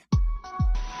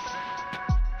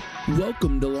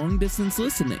Welcome to Long Distance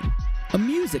Listening, a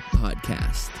music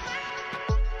podcast.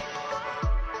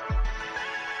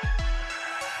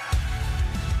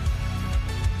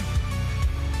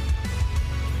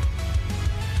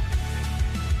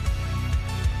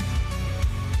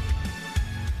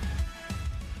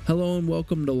 Hello and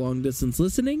welcome to Long Distance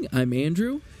Listening. I'm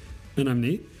Andrew. And I'm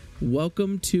Nate.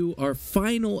 Welcome to our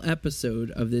final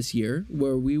episode of this year,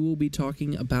 where we will be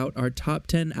talking about our top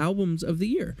 10 albums of the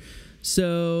year.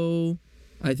 So,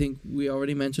 I think we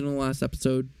already mentioned in the last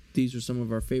episode, these are some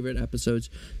of our favorite episodes,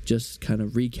 just kind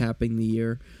of recapping the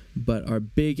year. But our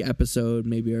big episode,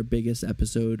 maybe our biggest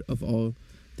episode of all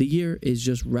the year, is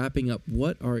just wrapping up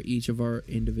what are each of our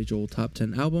individual top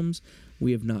 10 albums.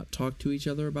 We have not talked to each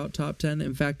other about top 10.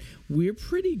 In fact, we're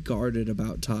pretty guarded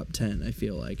about top 10, I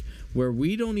feel like, where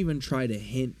we don't even try to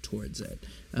hint towards it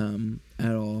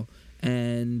at all.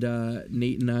 And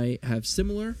Nate and I have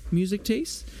similar music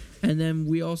tastes, and then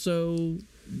we also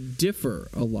differ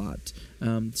a lot.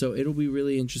 So it'll be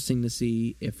really interesting to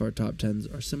see if our top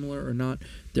 10s are similar or not.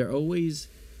 They're always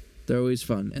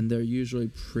fun, and they're usually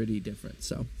pretty different.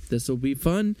 So this will be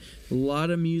fun. A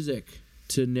lot of music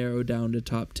to narrow down to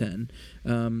top 10.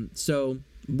 So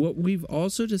what we've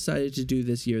also decided to do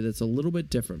this year that's a little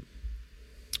bit different,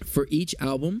 for each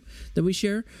album that we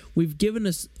share, we've given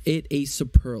it a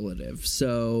superlative.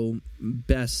 So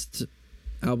best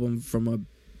album from a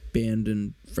band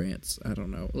in France, I don't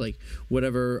know, like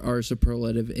whatever our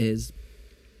superlative is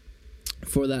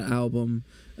for that album,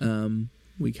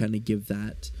 we kind of give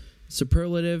that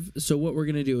superlative. So what we're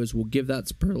going to do is we'll give that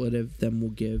superlative, then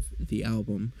we'll give the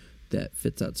album that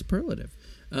fits that superlative.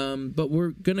 But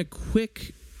we're going to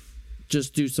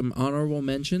just do some honorable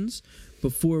mentions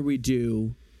before we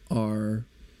do our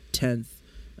 10th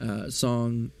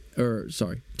 10th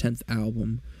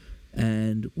album.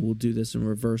 And we'll do this in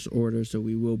reverse order, so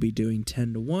we will be doing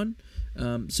 10 to 1.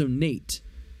 So Nate,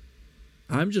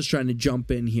 I'm just trying to jump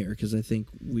in here because I think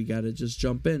we got to just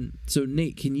jump in. So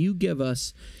Nate, can you give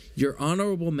us your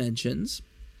honorable mentions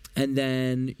and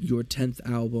then your 10th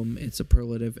album, its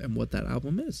superlative, and what that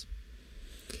album is?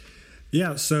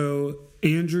 Yeah, so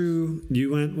Andrew,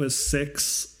 you went with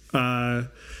 6 honorable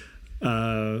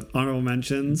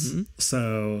mentions. Mm-hmm.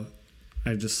 So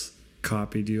I just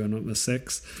copied you and went with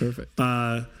 6. Perfect.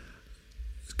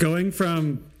 Going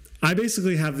from, I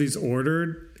basically have these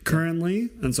ordered currently,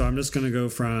 and so I'm just going to go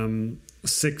from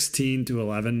 16 to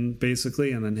 11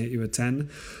 basically, and then hit you with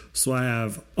 10. So I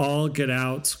have All Get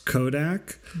Out's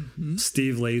Kodak, mm-hmm.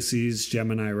 Steve Lacy's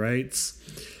Gemini Rights,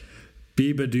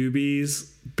 Biba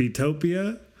Doobie's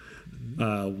Beatopia,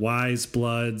 Wise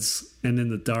Blood's And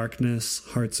in the Darkness,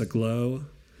 Hearts Aglow,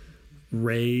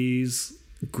 Ray's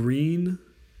Green,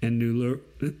 and New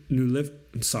Lift.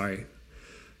 I'm sorry.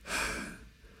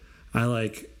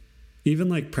 I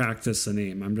even practice the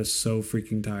name. I'm just so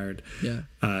freaking tired. Yeah.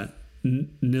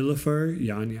 Nilüfer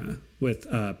Yanya with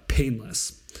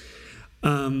Painless.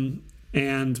 And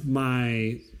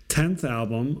my 10th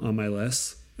album on my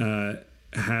list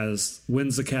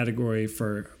wins the category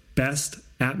for Best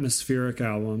Atmospheric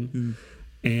Album.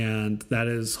 And that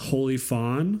is Holy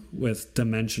Fawn with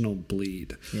Dimensional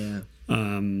Bleed. Yeah.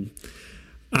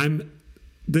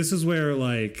 This is where,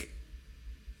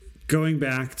 going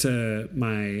back to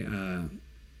my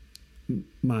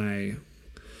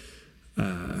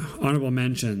honorable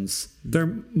mentions,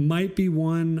 there might be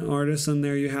one artist in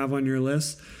there you have on your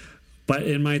list, but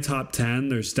in my top 10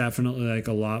 there's definitely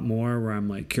a lot more where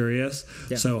I'm curious.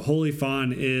 Yeah. So Holy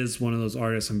Fawn is one of those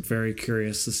artists I'm very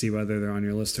curious to see whether they're on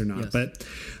your list or not. Yes. But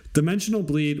Dimensional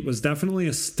Bleed was definitely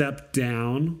a step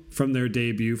down from their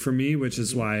debut for me, which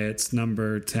is why it's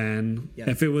number 10. Yep.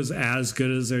 If it was as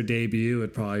good as their debut,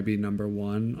 it'd probably be number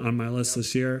 1 on my list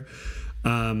this year.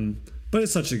 But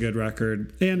it's such a good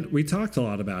record, and we talked a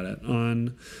lot about it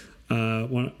on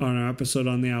our episode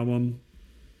on the album,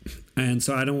 and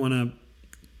so I don't want to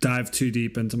dive too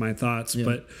deep into my thoughts,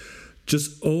 but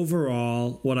just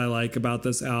overall, what I like about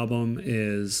this album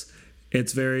is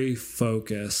it's very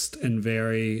focused and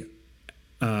very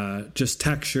just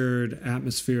textured,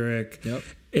 atmospheric. Yep.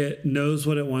 It knows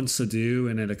what it wants to do,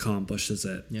 and it accomplishes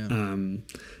it. Yeah.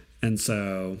 And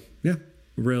so,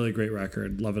 really great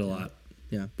record. Love it a lot.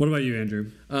 Yeah. What about you, Andrew?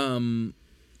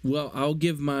 Well, I'll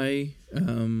give my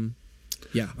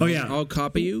I'll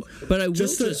copy you, but I will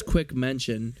just quick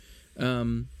mention,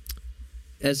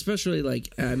 especially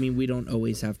we don't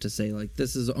always have to say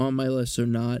this is on my list or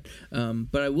not,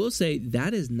 but I will say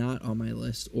that is not on my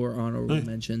list or honorable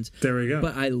mentions. There we go.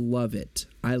 But I love it.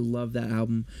 I love that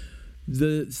album.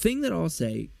 The thing that I'll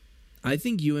say, I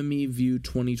think you and me view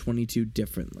 2022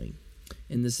 differently.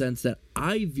 in the sense that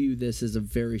I view this as a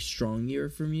very strong year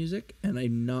for music, and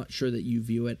I'm not sure that you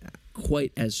view it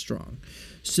quite as strong.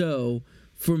 So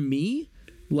for me,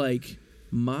 like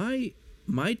my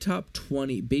top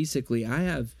 20, basically I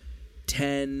have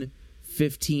 10,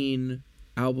 15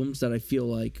 albums that I feel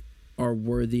like are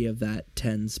worthy of that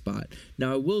 10 spot.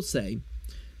 Now I will say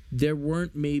there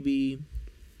weren't maybe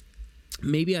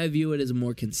I view it as a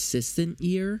more consistent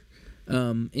year,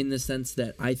 in the sense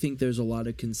that I think there's a lot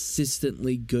of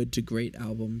consistently good to great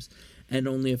albums and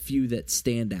only a few that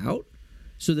stand out.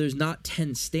 So there's not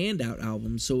 10 standout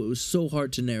albums, so it was so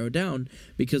hard to narrow down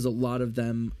because a lot of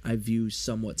them I view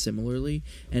somewhat similarly.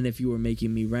 And if you were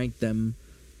making me rank them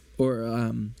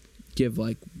or give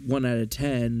like 1 out of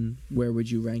 10, where would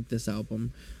you rank this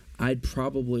album? I'd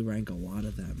probably rank a lot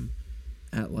of them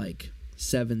at like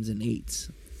 7s and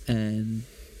 8s. And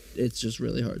it's just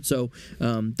really hard. So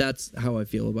that's how I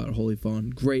feel about Holy Fawn.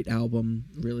 Great album.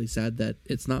 Really sad that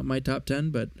it's not my top 10,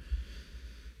 but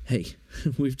hey,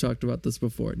 we've talked about this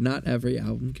before. Not every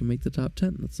album can make the top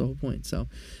 10. That's the whole point. So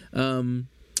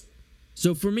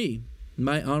so for me,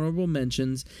 my honorable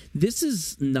mentions, this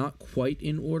is not quite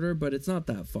in order, but it's not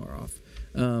that far off.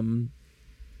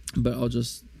 But I'll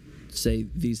just say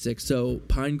these 6. So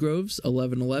Pine Grove's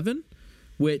 11:11,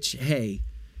 which, hey,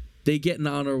 they get an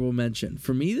honorable mention.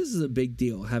 For me, this is a big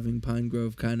deal. Having Pine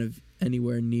Grove kind of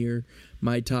anywhere near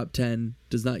my top 10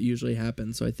 does not usually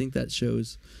happen. So I think that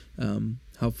shows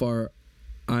how far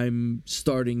I'm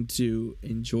starting to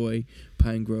enjoy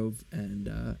Pine Grove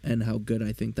and how good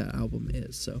I think that album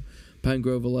is. So Pine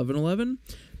Grove 11:11,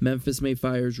 Memphis May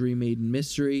Fire's Remade in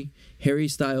Mystery, Harry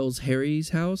Styles' Harry's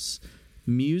House,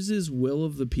 Muse's Will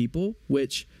of the People,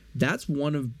 which that's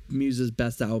one of Muse's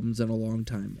best albums in a long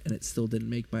time, and it still didn't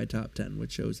make my top 10,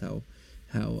 which shows how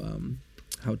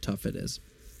tough it is.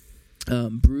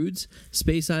 Broods,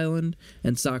 Space Island,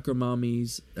 and Soccer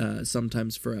Mommy's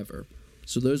Sometimes Forever.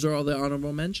 So those are all the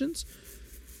honorable mentions.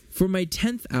 For my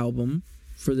 10th album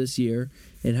for this year,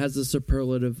 it has the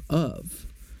superlative of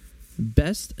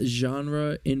Best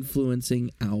Genre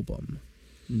Influencing Album.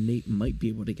 Nate might be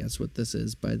able to guess what this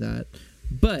is by that,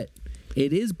 but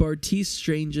it is Bartees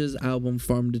Strange's album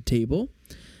Farm to Table.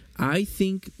 I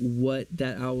think what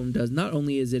that album does, not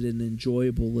only is it an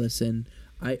enjoyable listen,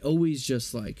 I always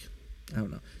just like, I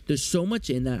don't know. There's so much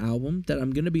in that album that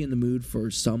I'm going to be in the mood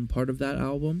for some part of that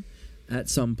album at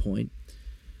some point.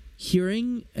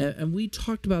 Hearing, and we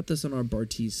talked about this on our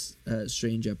Bartees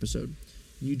Strange episode,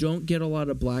 you don't get a lot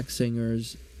of black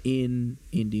singers in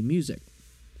indie music.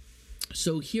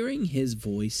 So hearing his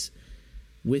voice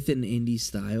with an indie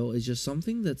style is just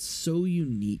something that's so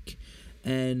unique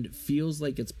and feels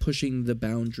like it's pushing the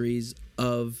boundaries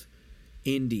of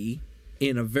indie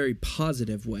in a very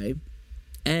positive way,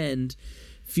 and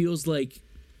feels like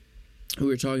we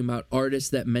were talking about artists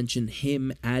that mention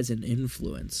him as an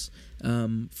influence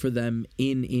for them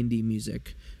in indie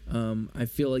music. I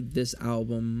feel like this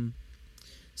album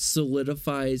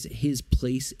solidifies his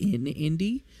place in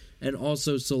indie and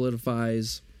also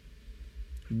solidifies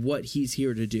what he's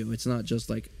here to do. It's not just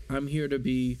like, I'm here to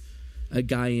be a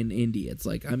guy in indie. It's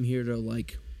like, I'm here to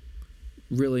like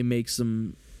really make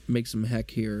some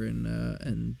heck here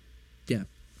and yeah,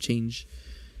 change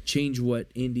what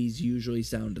indies usually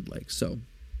sounded like. So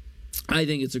I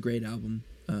think it's a great album,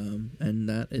 and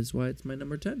that is why it's my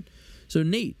number 10. So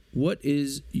Nate, what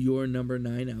is your number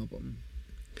 9 album?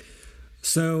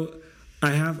 So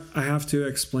I have to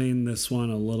explain this one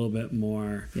a little bit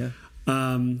more. Yeah.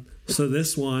 So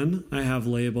this one I have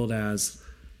labeled as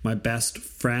my best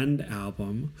friend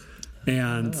album,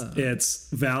 and it's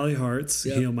Valley Heart's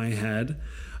Heal My Head.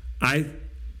 I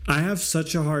have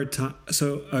such a hard time.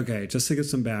 So, okay, just to get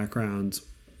some background,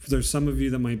 there's some of you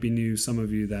that might be new, some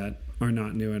of you that are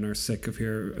not new and are sick of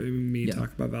hearing me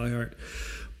talk about Valley Heart.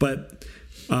 But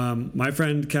my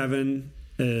friend Kevin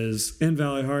is in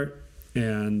Valley Heart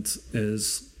and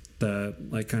is the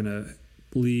like kind of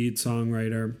lead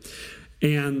songwriter.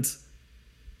 And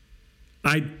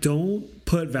I don't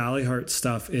put Valley Heart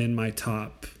stuff in my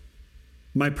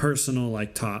personal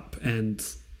like top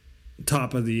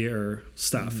of the year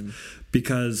stuff,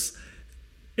 because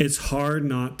it's hard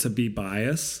not to be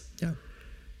biased. Yeah.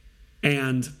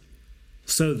 And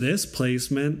so this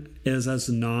placement is as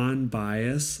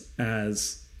non-biased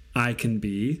as I can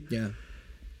be. Yeah.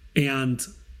 And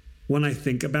when I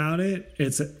think about it,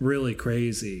 it's really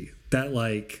crazy that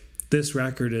like this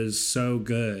record is so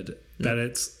good that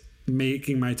it's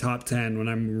making my top 10 when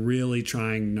I'm really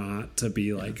trying not to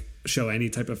be like show any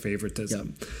type of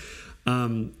favoritism.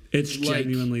 It's like,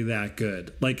 genuinely that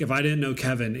good. Like if I didn't know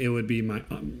Kevin, it would be my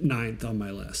 9th on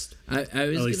my list. I was at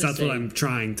least that's what I'm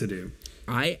trying to do.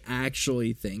 I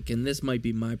actually think, and this might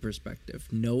be my perspective,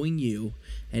 knowing you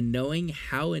and knowing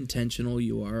how intentional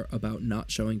you are about not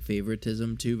showing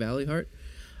favoritism to Valley Heart,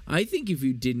 I think if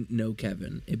you didn't know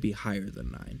Kevin, it'd be higher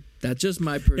than 9. That's just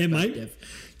my perspective. It might.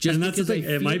 Just and that's because the thing.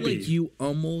 I feel like be.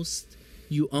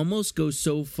 you almost go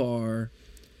so far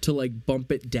to like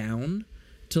bump it down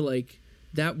to like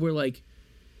that where like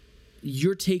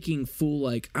you're taking full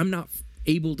like I'm not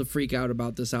able to freak out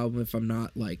about this album if I'm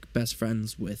not like best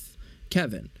friends with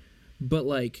Kevin, but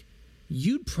like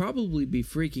you'd probably be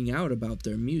freaking out about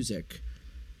their music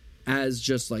as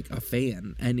just like a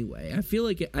fan anyway. I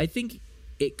think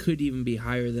it could even be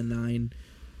higher than 9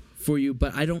 for you,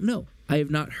 but I don't know. I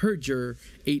have not heard your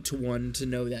 8-1 to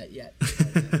know that yet.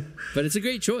 But it's a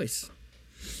great choice.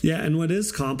 Yeah, and what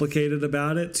is complicated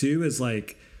about it too is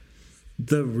like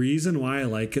the reason why I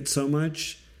like it so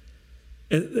much.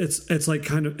 It's like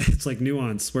kind of it's like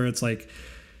nuance where it's like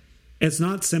it's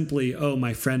not simply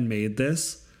my friend made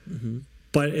this,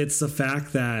 but it's the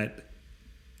fact that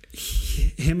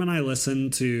him and I listen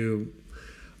to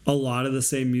a lot of the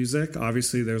same music.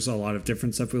 Obviously, there's a lot of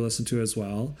different stuff we listen to as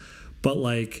well, but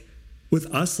like with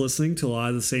us listening to a lot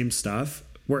of the same stuff,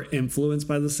 we're influenced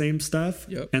by the same stuff.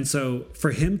 Yep. And so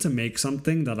for him to make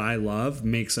something that I love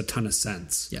makes a ton of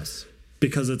sense. Yes.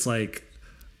 Because it's like,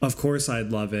 of course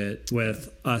I'd love it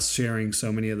with us sharing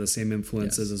so many of the same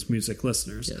influences as music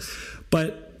listeners. Yes.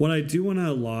 But what I do want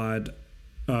to laud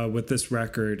with this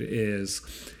record is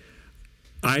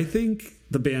I think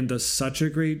the band does such a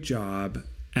great job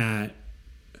at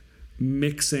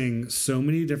mixing so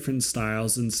many different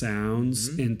styles and sounds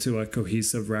into a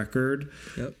cohesive record.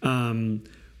 Yep.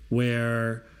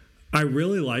 Where I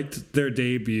really liked their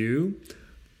debut,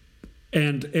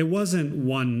 and it wasn't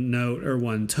one note or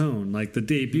one tone. Like the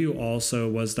debut also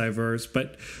was diverse,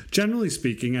 but generally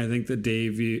speaking, I think the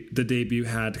debut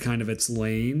had kind of its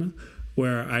lane,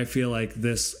 where I feel like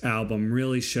this album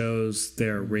really shows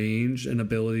their range and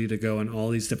ability to go in all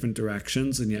these different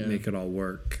directions and yet make it all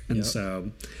work. And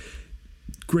so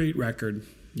great record.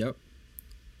 Yep.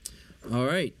 All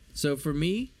right. So for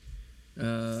me,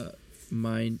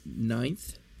 my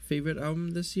 9th favorite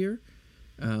album this year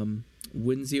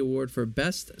wins the award for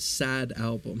Best Sad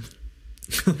Album.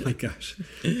 Oh my gosh.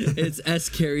 It's S.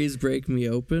 Carey's Break Me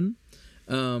Open.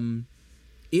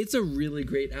 It's a really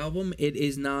great album. It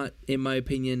is not, in my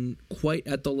opinion, quite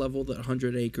at the level that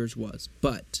 100 Acres was,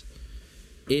 but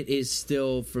it is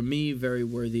still, for me, very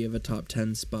worthy of a top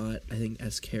 10 spot. I think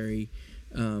S. Carey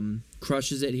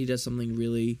crushes it. He does something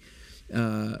really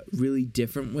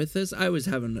different with this. I was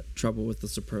having trouble with the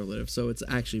superlative, so it's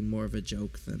actually more of a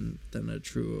joke than a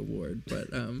true award.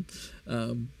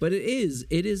 But it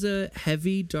is a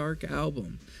heavy, dark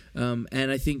album,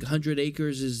 and I think 100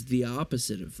 Acres is the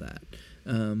opposite of that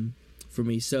for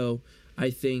me. So I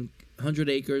think 100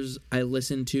 Acres I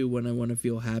listen to when I want to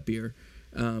feel happier.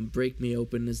 Break Me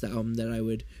Open is the album that I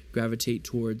would gravitate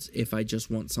towards if I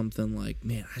just want something like,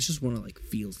 man, I just want to like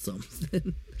feel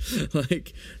something.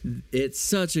 Like, it's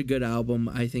such a good album.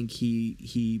 I think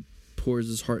he pours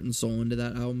his heart and soul into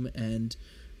that album, and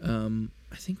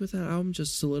I think with that album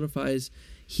just solidifies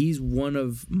he's one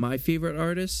of my favorite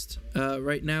artists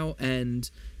right now, and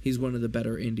he's one of the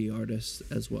better indie artists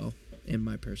as well, in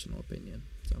my personal opinion.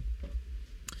 So,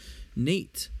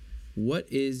 Nate, what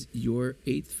is your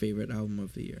 8th favorite album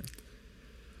of the year?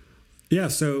 Yeah,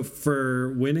 so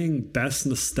for winning Best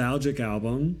Nostalgic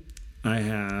Album, I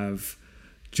have...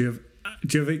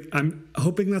 I'm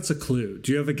hoping that's a clue.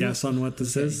 Do you have a guess on what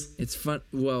this is? It's fun.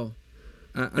 Well,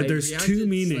 there's two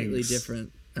meanings slightly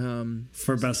different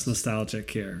for Best Nostalgic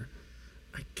here.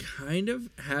 I kind of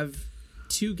have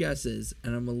 2 guesses,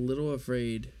 and I'm a little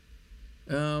afraid.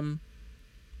 I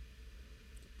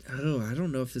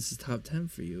don't know if this is top 10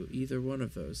 for you. Either one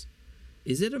of those.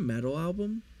 Is it a metal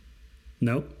album?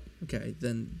 Nope. Okay,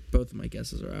 then both of my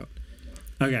guesses are out.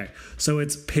 Okay, so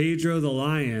it's Pedro the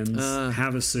Lion's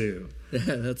Havasu.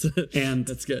 Yeah, that's it. And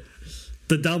that's good.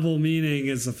 The double meaning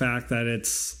is the fact that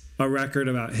it's a record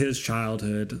about his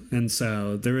childhood, and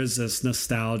so there is this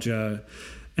nostalgia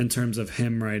in terms of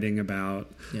him writing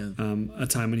about a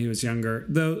time when he was younger.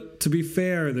 Though, to be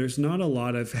fair, there's not a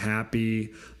lot of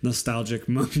happy, nostalgic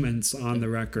moments on the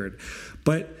record.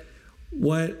 But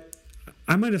what...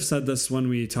 I might have said this when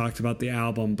we talked about the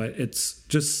album, but it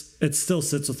still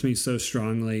sits with me so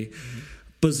strongly. Mm-hmm.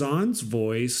 Bazan's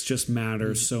voice just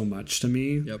matters so much to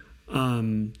me. Yep.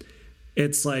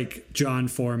 It's like John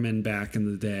Foreman back in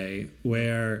the day,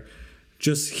 where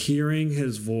just hearing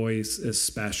his voice is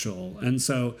special. And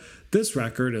so this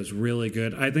record is really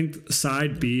good. I think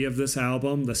side B of this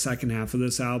album, the second half of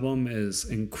this album, is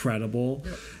incredible.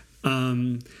 Yep.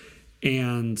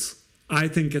 And I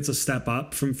think it's a step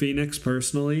up from Phoenix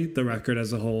personally, the record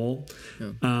as a whole.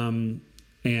 Yeah.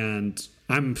 And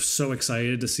I'm so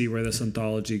excited to see where this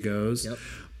anthology goes. Yep.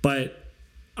 But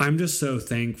I'm just so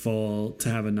thankful to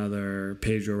have another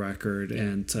Pedro record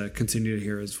and to continue to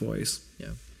hear his voice.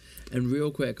 Yeah. And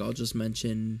real quick, I'll just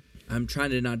mention, I'm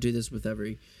trying to not do this with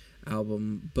every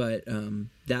album, but that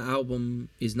album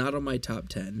is not on my top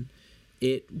 10.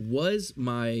 It was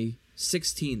my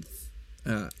 16th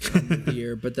album of the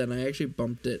year, but then I actually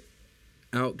bumped it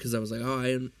out because I was like,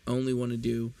 I only want to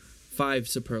do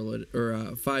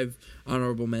 5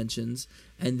 honorable mentions,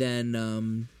 and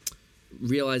then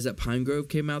realized that Pine Grove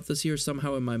came out this year.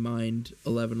 Somehow in my mind,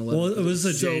 11/11. Well, it was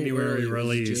a January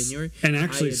release, and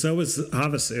actually, so was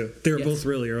Havasu. They were both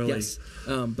really early. Yes,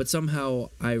 but somehow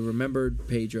I remembered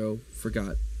Pedro,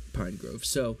 forgot Pine Grove.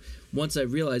 So once I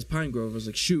realized Pine Grove, I was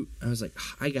like, shoot! I was like,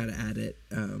 I gotta add it.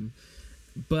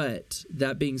 But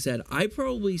that being said, I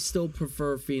probably still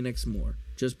prefer Phoenix more,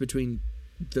 just between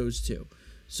those two.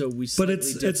 So but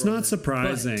it's not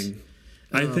surprising.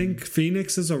 I think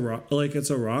Phoenix is a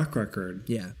rock record.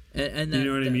 Yeah, and that, you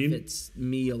know what I mean. Fits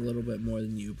me a little bit more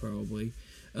than you probably.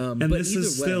 And but this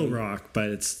is still rock, but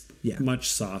it's much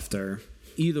softer.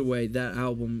 Either way, that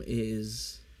album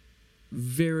is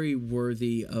very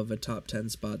worthy of a top 10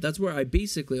 spot. That's where I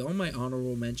basically all my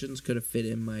honorable mentions could have fit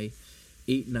in my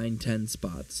 8, 9, 10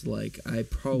 spots. Like I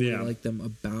probably like them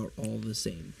about all the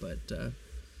same, but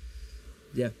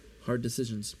hard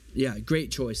decisions. Yeah,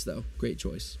 great choice though. Great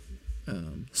choice.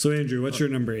 So Andrew, what's your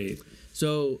number 8?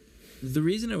 So the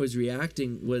reason I was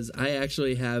reacting was I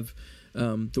actually have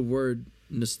the word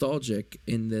nostalgic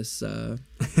in this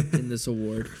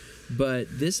award,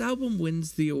 but this album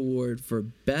wins the award for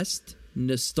best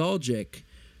nostalgic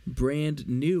brand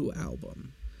new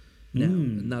album. Now,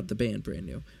 not the band Brand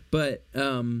New, but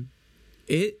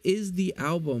it is the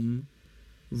album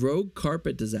Rogue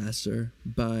Carpet Disaster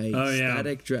by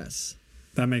Static Dress.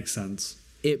 That makes sense.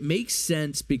 It makes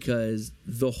sense because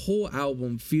the whole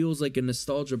album feels like a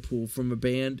nostalgia pool from a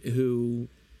band who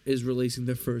is releasing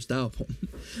their first album.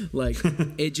 Like,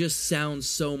 it just sounds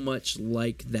so much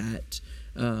like that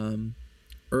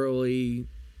early,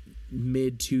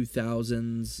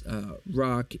 mid-2000s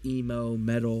rock, emo,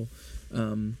 metal.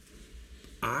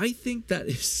 I think that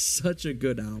is such a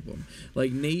good album.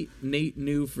 Like, Nate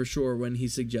knew for sure when he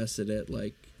suggested it.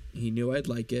 Like, he knew I'd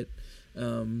like it,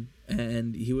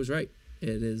 and he was right.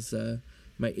 It is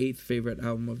my 8th favorite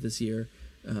album of this year.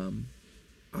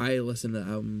 I listen to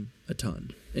the album a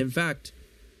ton. In fact,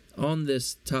 on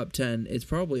this top 10, it's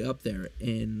probably up there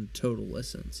in total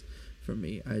listens for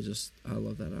me. I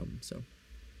love that album. So,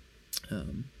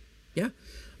 yeah.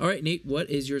 All right, Nate, what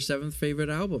is your 7th favorite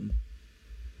album?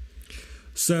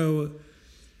 So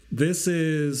this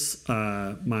is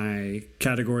my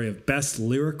category of best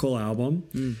lyrical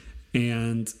album,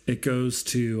 and it goes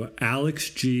to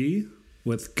Alex G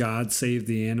with God Save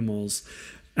the Animals.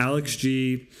 Alex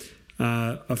G,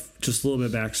 just a little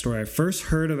bit of backstory. I first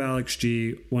heard of Alex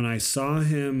G when I saw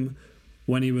him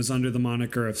when he was under the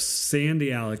moniker of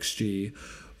Sandy Alex G.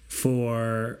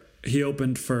 He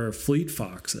opened for Fleet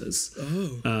Foxes.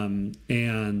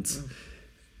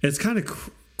 It's kind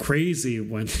of crazy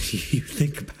when you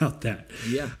think about that.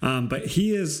 Yeah. But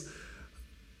he is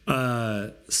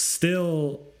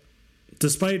still,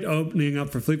 despite opening up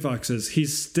for Fleet Foxes,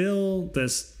 he's still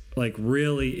this like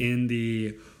really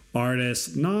indie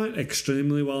artist, not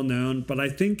extremely well known, but I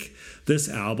think this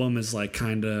album is like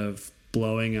kind of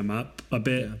blowing him up a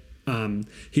bit. Yeah.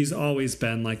 He's always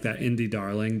been like that indie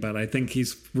darling, but I think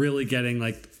he's really getting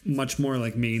like much more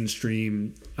like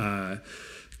mainstream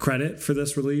credit for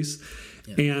this release.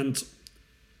 Yeah. And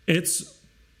it's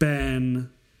been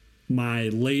my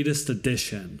latest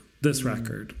addition, this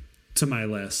record, to my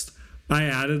list. I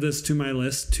added this to my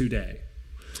list today.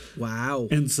 Wow.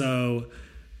 And so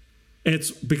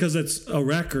it's because it's a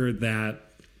record that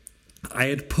I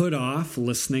had put off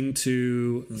listening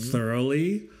to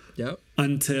thoroughly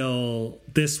until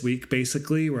this week,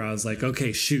 basically, where I was like,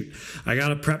 okay, shoot, I got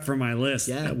to prep for my list.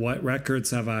 Yeah. What records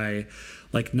have I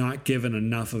like not given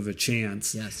enough of a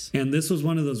chance? Yes. And this was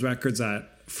one of those records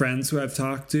that friends who I've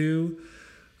talked to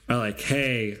are like,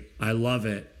 hey, I love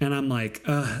it. And I'm like,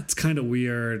 it's kind of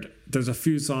weird. There's a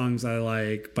few songs I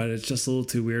like, but it's just a little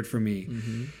too weird for me.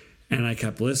 Mm-hmm. And I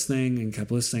kept listening.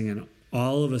 And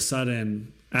all of a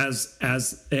sudden, as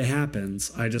it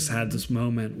happens, I just had this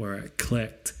moment where it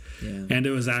clicked. Yeah. And it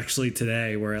was actually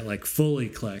today where it like fully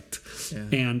clicked. Yeah.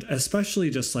 And especially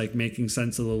just like making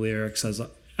sense of the lyrics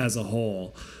as a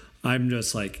whole. I'm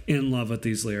just like in love with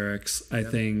these lyrics. I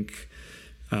think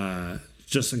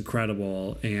just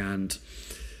incredible. And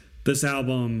this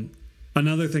album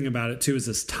another thing about it too is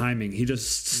this timing. He does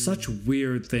such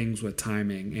weird things with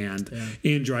timing. And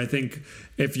Andrew, I think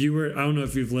I don't know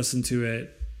if you've listened to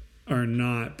it or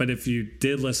not, but if you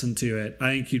did listen to it, I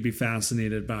think you'd be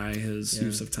fascinated by his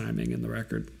use of timing in the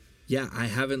record. Yeah, I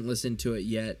haven't listened to it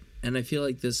yet. And I feel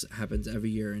like this happens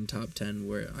every year in Top 10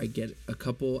 where I get a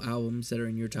couple albums that are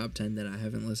in your Top 10 that I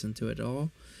haven't listened to at all.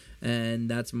 And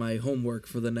that's my homework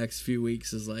for the next few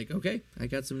weeks is like, okay, I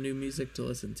got some new music to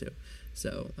listen to.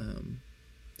 So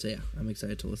yeah, I'm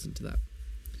excited to listen to that.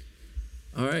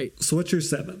 All right. So what's your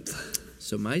 7th?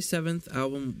 So my 7th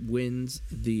album wins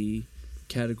the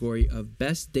category of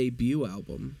Best Debut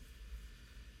Album.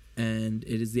 And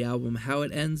it is the album How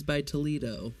It Ends by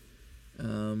Toledo.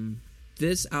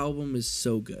 This album is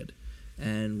so good,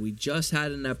 and we just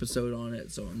had an episode on it,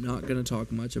 so I'm not going to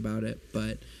talk much about it,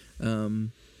 but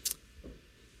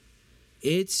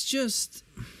it's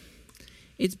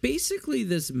basically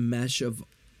this mesh of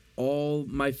all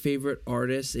my favorite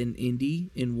artists in indie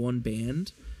in one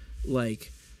band.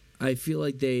 Like, I feel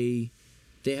like they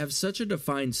have such a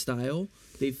defined style.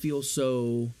 They feel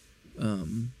so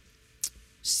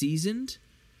seasoned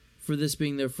for this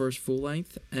being their first full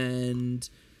length, and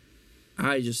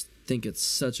I just think it's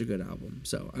such a good album.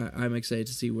 So I'm excited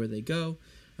to see where they go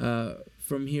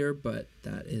from here, but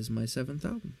that is my 7th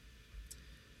album.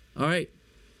 All right,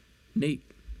 Nate,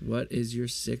 what is your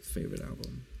 6th favorite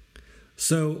album?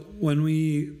 So when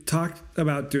we talked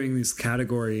about doing these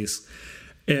categories,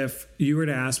 if you were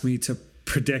to ask me to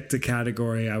predict a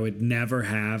category I would never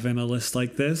have in a list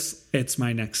like this, it's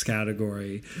my next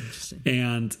category.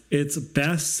 And it's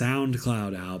Best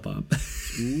SoundCloud Album.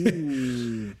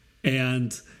 Ooh.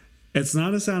 And it's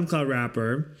not a SoundCloud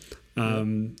rapper,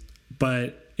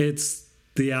 but it's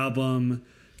the album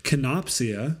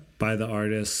Canopsia by the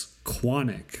artist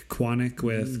Quonic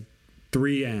with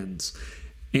 3 N's.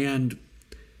 And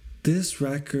this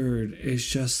record is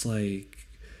just like,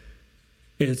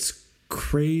 it's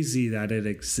crazy that it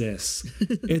exists.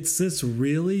 It's this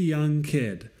really young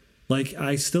kid. Like,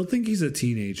 I still think he's a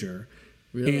teenager.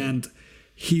 Really? And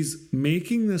he's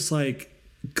making this like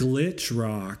glitch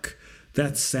rock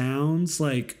that sounds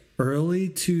like early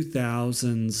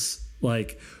 2000s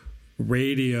like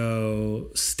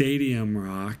radio stadium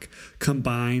rock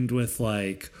combined with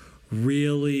like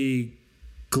really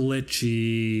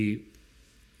glitchy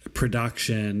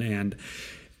production, and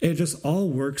it just all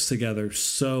works together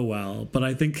so well. But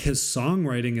I think his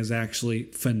songwriting is actually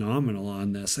phenomenal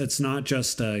on this. It's not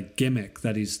just a gimmick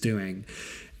that he's doing.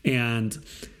 And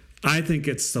I think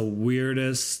it's the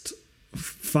weirdest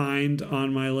find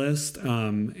on my list,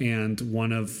 and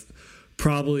one of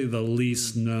probably the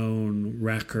least known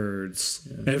records.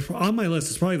 On my list,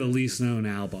 it's probably the least known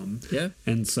album. Yeah.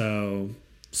 And so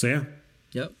yeah.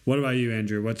 Yep. What about you,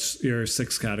 Andrew? What's your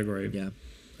 6th category? Yeah.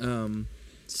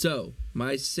 So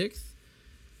my 6th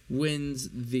wins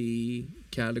the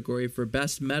category for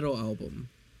Best Metal Album.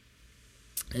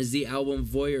 Is the album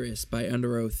Voyeurist by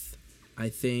Under Oath. I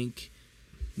think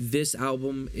this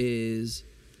album is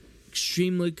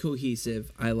extremely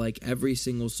cohesive. I like every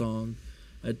single song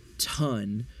a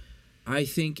ton. I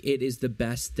think it is the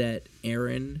best that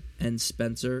Aaron and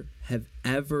Spencer have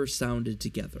ever sounded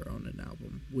together on an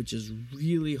album, which is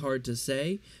really hard to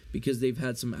say because they've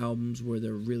had some albums where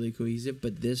they're really cohesive,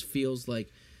 but this feels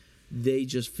like they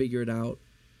just figured out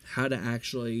how to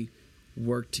actually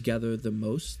work together the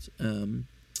most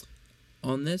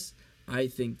on this. I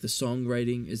think the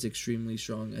songwriting is extremely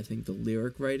strong. I think the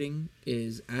lyric writing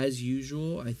is, as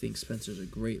usual, I think Spencer's a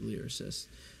great lyricist.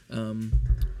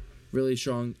 Really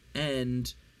strong,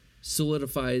 and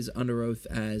solidifies Under Oath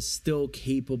as still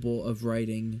capable of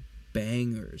writing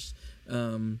bangers.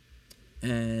 And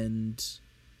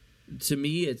to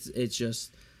me, it's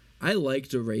just, I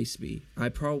liked Erase Me. I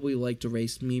probably liked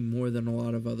Erase Me more than a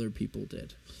lot of other people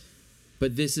did.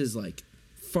 But this is like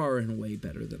far and away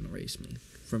better than Erase Me,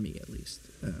 for me at least.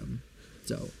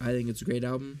 So I think it's a great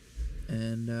album,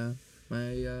 and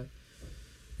my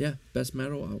best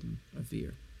metal album of the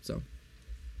year. So,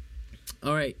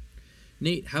 all right,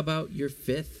 Nate, how about your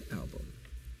 5th album?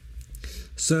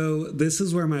 So this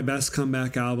is where my best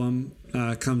comeback album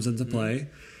comes into play.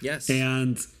 Yes.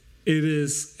 And it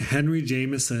is Henry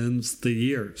Jameson's The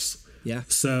Years. Yeah.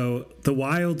 So The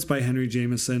Wilds by Henry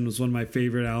Jameson was one of my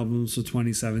favorite albums of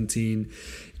 2017.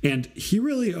 And he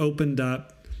really opened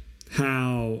up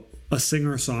how a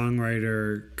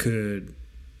singer-songwriter could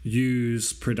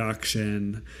use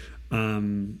production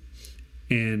in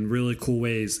really cool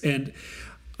ways. And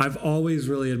I've always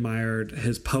really admired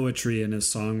his poetry and his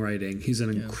songwriting. He's an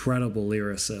incredible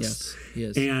lyricist. Yes, he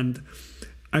is. And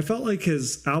I felt like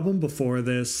his album before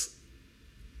this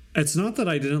it's not that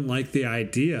I didn't like the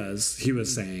ideas he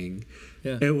was saying.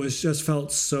 Yeah. It was just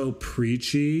felt so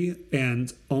preachy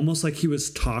and almost like he was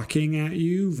talking at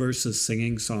you versus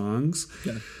singing songs.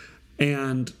 Yeah.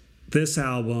 And this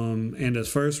album and his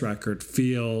first record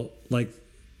feel like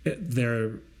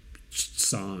they're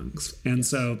songs. And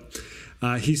so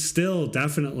he still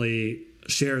definitely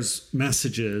shares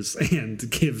messages and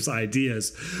gives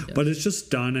ideas, but it's just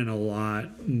done in a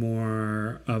lot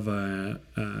more of a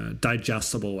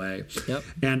digestible way. Yep.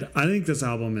 And I think this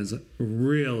album is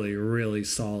really, really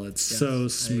solid. Yes, so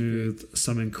smooth,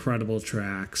 some incredible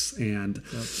tracks. And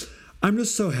I'm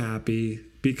just so happy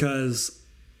because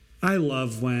I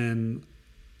love when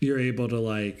you're able to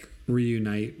like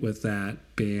reunite with that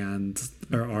band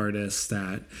or artist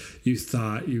that you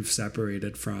thought you've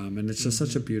separated from, and it's just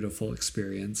such a beautiful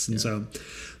experience. And so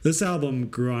this album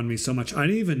grew on me so much. I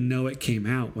didn't even know it came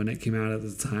out when it came out at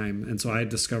the time, and so I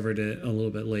discovered it a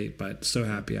little bit late, but so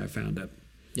happy I found it.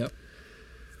 Yep.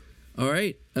 All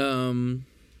right.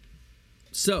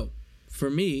 So for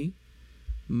me,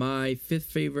 my fifth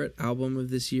favorite album of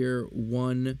this year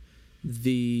won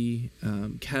the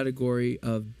category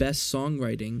of best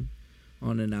songwriting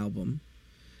on an album,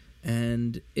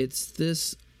 and it's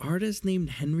this artist named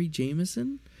Henry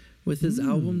Jameson with his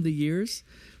album The Years,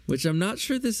 which I'm not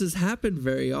sure this has happened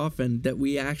very often that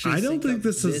we actually I don't think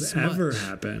this has ever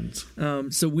happened.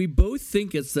 So we both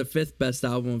think it's the fifth best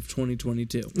album of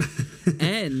 2022.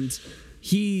 And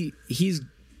he's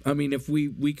I mean, if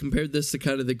we compared this to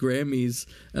kind of the Grammys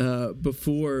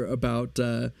before about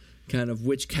kind of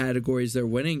which categories they're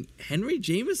winning, Henry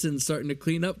Jameson's starting to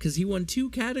clean up because he won 2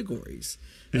 categories.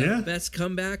 Best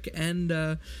comeback and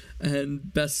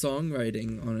best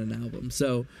songwriting on an album.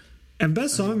 So, and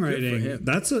best songwriting,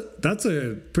 that's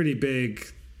a pretty big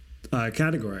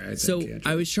category, I think. So Andrew.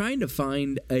 I was trying to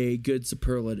find a good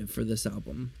superlative for this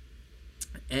album,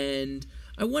 and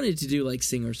I wanted to do like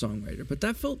singer-songwriter, but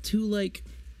that felt too like,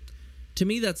 to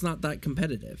me, that's not that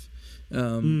competitive.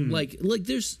 Like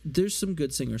there's some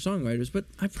good singer-songwriters, but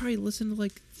I probably listened to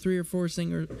like 3 or 4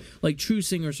 true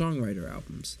singer-songwriter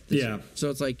albums. Year. So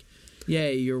it's like,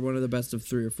 yay, you're one of the best of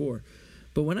 3 or 4.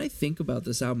 But when I think about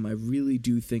this album, I really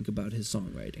do think about his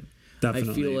songwriting.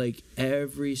 Definitely. I feel like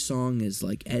every song is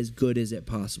like as good as it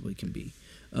possibly can be.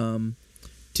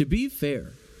 To be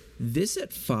fair, this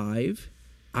at 5,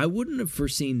 I wouldn't have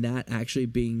foreseen that actually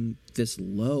being this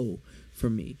low for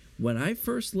me. When I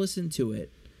first listened to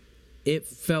it, it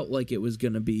felt like it was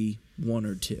going to be 1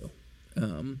 or 2.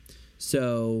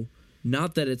 So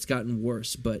not that it's gotten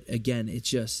worse, but again,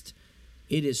 it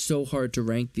is so hard to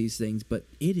rank these things, but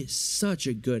it is such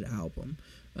a good album.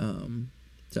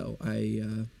 So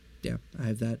I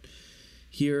have that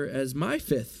here as my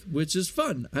 5th, which is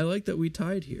fun. I like that we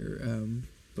tied here,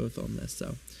 both on this.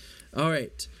 So, all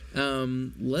right.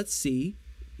 Let's see.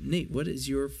 Nate, what is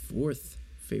your 4th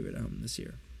favorite album this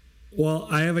year? Well,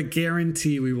 I have a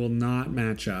guarantee we will not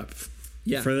match up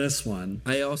for this one.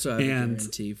 I also have a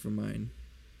guarantee for mine.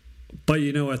 But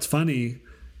you know what's funny?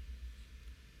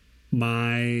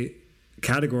 My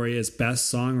category is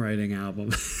best songwriting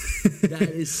album.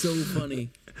 That is so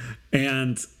funny.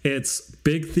 And it's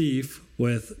Big Thief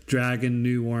with Dragon,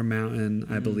 New Warm Mountain,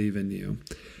 I Believe in You.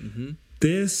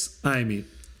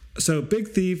 So Big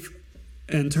Thief,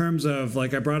 in terms of,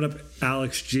 like, I brought up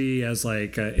Alex G as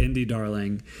like an indie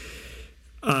darling.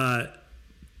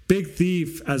 Big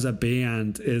Thief as a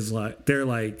band is like, they're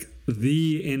like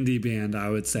the indie band, I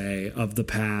would say, of the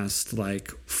past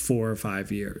like 4 or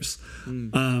 5 years.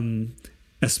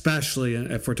 Especially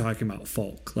if we're talking about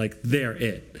folk, like they're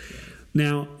it.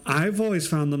 Now, I've always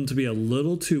found them to be a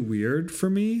little too weird for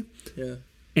me. Yeah.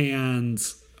 And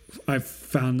I've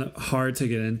found it hard to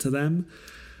get into them.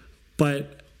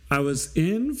 But I was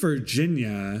in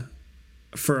Virginia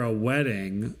for a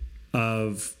wedding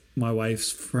of my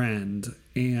wife's friend,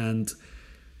 and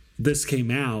this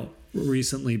came out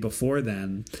recently before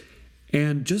then.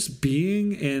 And just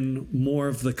being in more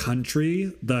of the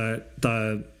country, the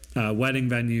wedding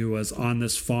venue was on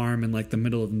this farm in like the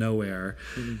middle of nowhere.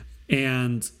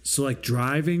 And so like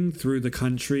driving through the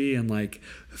country and like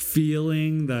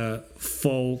feeling the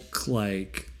folk,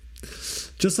 like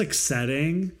just like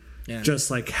setting,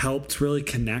 just like helped really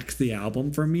connect the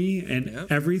album for me.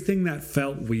 And everything that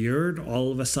felt weird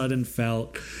all of a sudden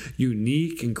felt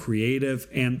unique and creative.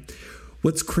 And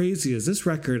what's crazy is this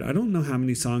record, I don't know how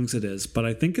many songs it is, but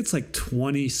I think it's like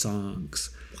 20 songs.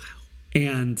 Wow.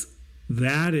 And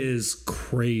that is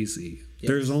crazy. Yep.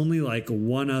 There's only like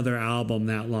one other album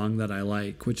that long that I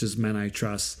like, which is Men I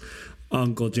Trust,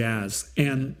 Uncle Jazz.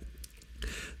 And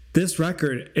this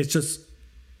record, it's just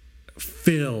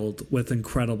filled with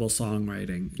incredible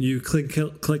songwriting. You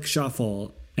click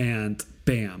shuffle and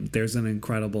bam, there's an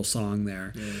incredible song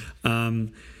there. Yeah.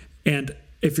 And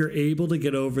if you're able to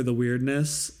get over the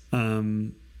weirdness,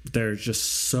 there's just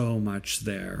so much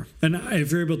there. And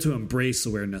if you're able to embrace the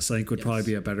weirdness, I think would probably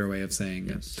be a better way of saying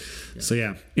it. Yeah. So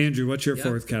yeah, Andrew, what's your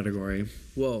fourth category?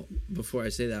 Well, before I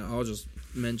say that, I'll just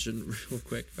mention real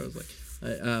quick. I was like,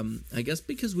 I guess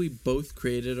because we both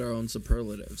created our own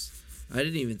superlatives, I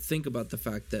didn't even think about the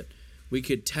fact that we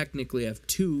could technically have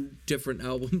two different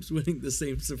albums winning the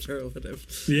same superlative.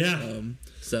 Yeah.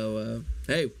 So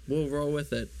hey, we'll roll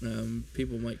with it.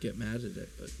 People might get mad at it,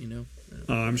 but you know.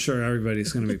 Oh, I'm sure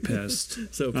everybody's going to be pissed.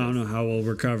 So I don't know how we'll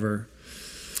recover.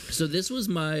 So this was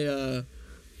my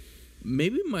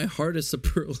maybe my hardest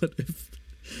superlative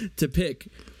to pick,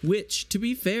 which, to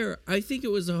be fair, I think it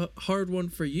was a hard one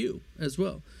for you as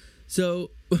well.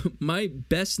 So my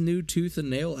best new Tooth and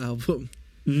Nail album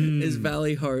is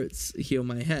Valley Heart's Heal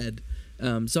My Head.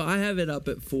 So I have it up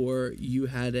at 4. You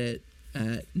had it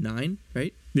at 9,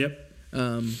 right? Yep.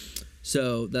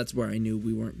 So that's where I knew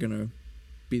we weren't going to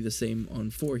be the same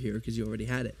on 4 here because you already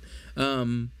had it.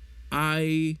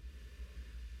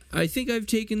 I think I've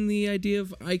taken the idea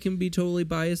of I can be totally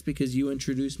biased because you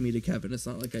introduced me to Kevin. It's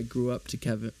not like I grew up to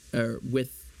Kevin or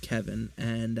with Kevin,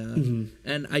 and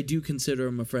and I do consider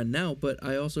him a friend now, but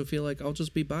I also feel like I'll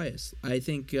just be biased. I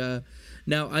think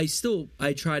now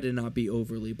I try to not be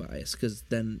overly biased because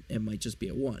then it might just be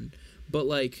a 1. But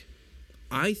like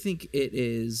I think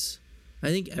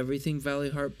everything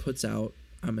Valley Heart puts out,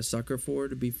 I'm a sucker for,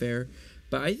 to be fair.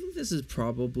 But I think this is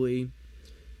probably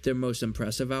their most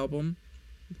impressive album.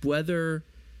 Whether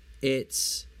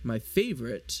it's my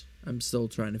favorite, I'm still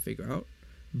trying to figure out.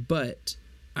 But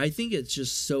I think it's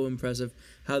just so impressive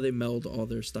how they meld all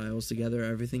their styles together.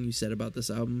 Everything you said about this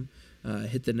album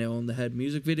hit the nail on the head.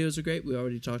 Music videos are great. We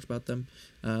already talked about them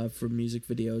for music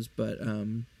videos. But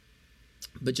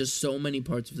just so many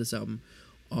parts of this album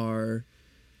are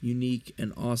unique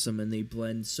and awesome, and they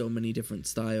blend so many different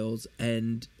styles,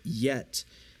 and yet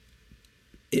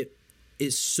it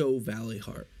is so Valley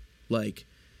Heart. Like,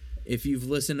 if you've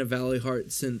listened to Valley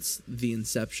Heart since the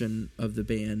inception of the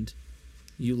band,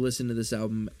 you listen to this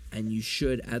album and you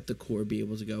should at the core be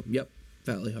able to go, yep,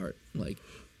 Valley Heart. Like,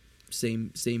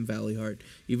 same Valley Heart,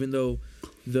 even though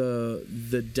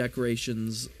the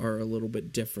decorations are a little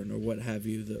bit different or what have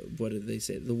you. What did they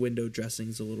say? The window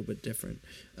dressing's a little bit different.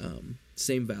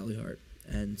 Same Valley Heart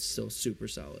and still super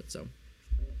solid. So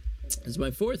it's my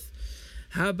 4th.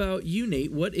 How about you,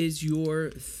 Nate? What is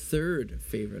your 3rd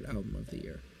favorite album of the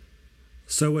year?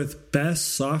 So with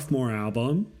best sophomore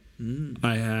album,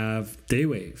 I have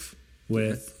Daywave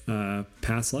with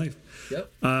Past Life.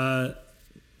 Yep.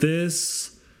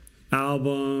 This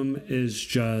album is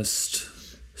just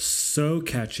so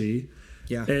catchy.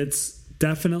 Yeah. It's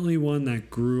definitely one that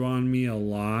grew on me a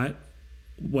lot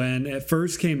when it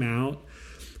first came out.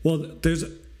 Well,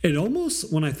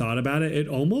 when I thought about it, it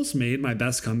almost made my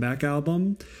best comeback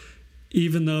album,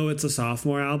 even though it's a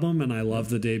sophomore album and I love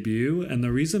the debut. And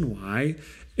the reason why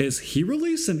is he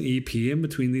released an EP in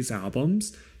between these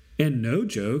albums, and no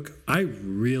joke, I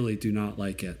really do not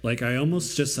like it. Like, I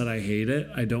almost just said I hate it.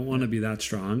 I don't want to be that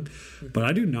strong, but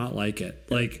I do not like it.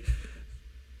 Like,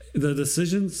 some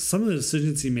of the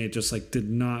decisions he made just like did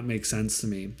not make sense to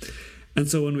me. And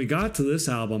so when we got to this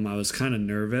album, I was kind of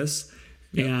nervous.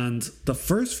 Yep. And the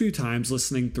first few times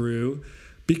listening through,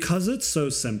 because it's so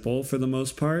simple for the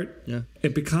most part,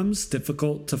 it becomes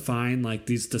difficult to find like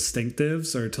these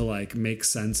distinctives or to like make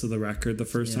sense of the record the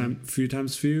first few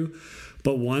times.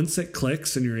 But once it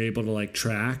clicks and you're able to like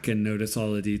track and notice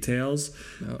all the details,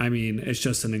 I mean, it's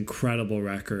just an incredible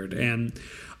record. And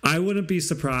I wouldn't be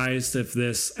surprised if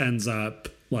this ends up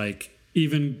like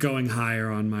even going higher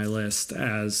on my list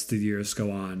as the years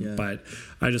go on. Yeah. But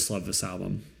I just love this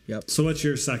album. Yep. So what's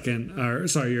your your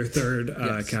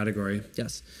 3rd category?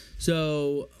 Yes.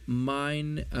 So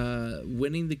mine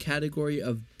winning the category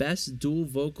of best dual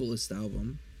vocalist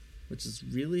album, which is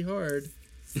really hard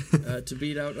to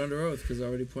beat out Under Oath because I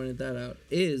already pointed that out,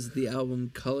 is the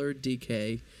album Color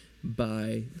Decay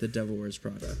by The Devil Wears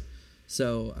Prada.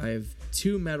 So I have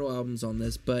 2 metal albums on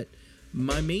this, but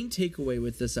my main takeaway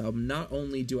with this album, not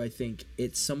only do I think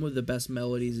it's some of the best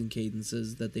melodies and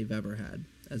cadences that they've ever had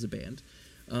as a band,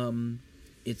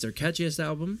 it's their catchiest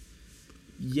album,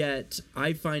 yet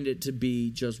I find it to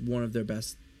be just one of their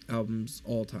best albums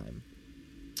all time.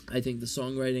 I think the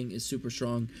songwriting is super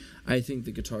strong. I think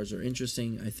the guitars are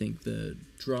interesting. I think the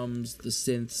drums, the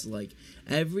synths, like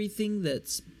everything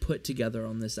that's put together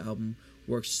on this album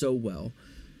works so well.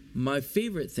 My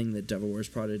favorite thing that Devil Wears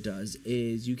Prada does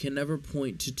is you can never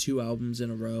point to 2 albums in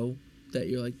a row that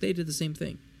you're like, they did the same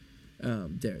thing.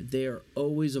 They are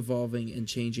always evolving and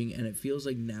changing, and it feels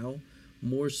like now,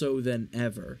 more so than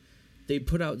ever. They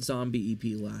put out Zombie EP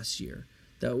last year.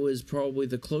 That was probably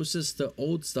the closest to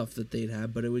old stuff that they'd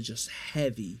had, but it was just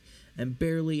heavy and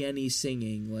barely any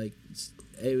singing. Like,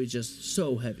 it was just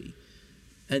so heavy.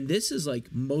 And this is like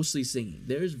mostly singing.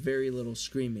 There's very little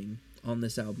screaming on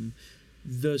this album.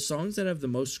 The songs that have the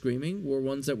most screaming were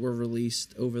ones that were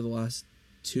released over the last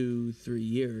 2-3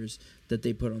 years that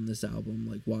they put on this album,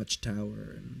 like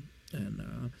Watchtower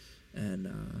and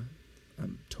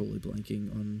I'm totally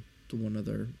blanking on the one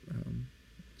other.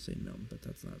 Say no, but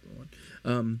that's not the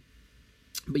one.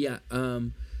 But yeah,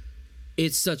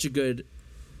 it's such a good.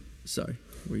 Sorry,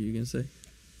 what were you gonna say?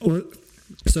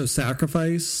 So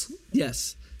Sacrifice.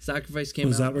 Yes, Sacrifice came out.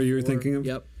 Was that what you were thinking of?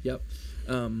 Yep.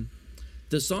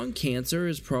 The song Cancer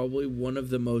is probably one of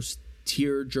the most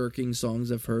tear-jerking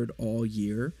songs I've heard all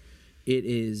year. It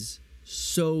is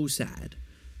so sad,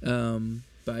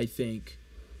 but I think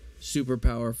super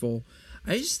powerful.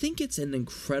 I just think it's an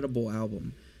incredible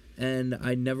album, and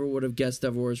I never would have guessed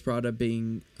Devil Wears Prada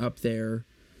being up there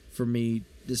for me,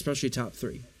 especially top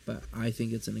 3. But I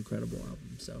think it's an incredible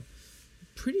album, so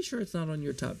pretty sure it's not on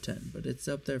your top 10, but it's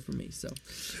up there for me. So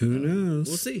who knows?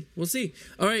 We'll see.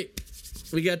 All right,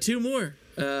 we got 2 more.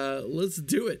 Let's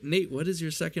do it. Nate, what is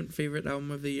your second favorite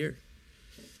album of the year?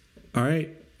 All right,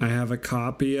 I have a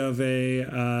copy of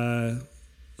a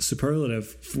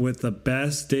superlative with the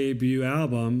best debut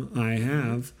album. I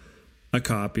have a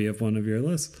copy of one of your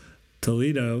lists,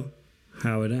 Toledo,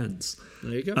 How It Ends.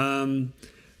 There you go.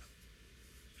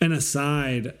 An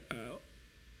aside,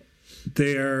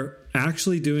 they're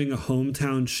actually doing a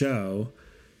hometown show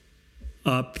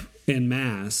up in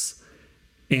Mass,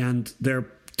 and they're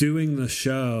doing the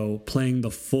show, playing the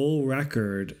full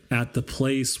record at the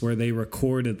place where they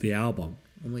recorded the album.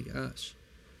 Oh my gosh.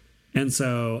 And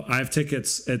so I have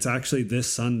tickets. It's actually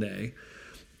this Sunday.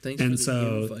 Thanks and for the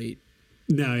so, invite.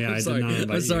 No, yeah, I did not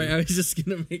invite I'm sorry. you. I was just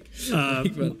gonna make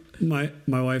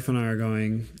my wife and I are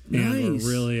going, and nice.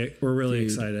 we're really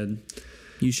excited.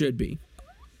 You should be.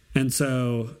 And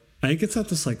so I think it's at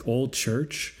this like old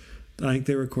church. I think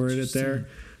they recorded it there.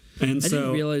 And I so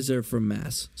didn't realize they're from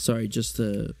Mass. Sorry, just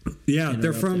to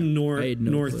they're from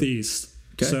northeast.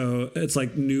 Okay. So it's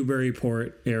like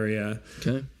Newburyport area.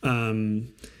 Okay.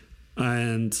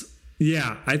 And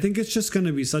yeah, I think it's just going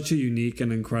to be such a unique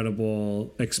and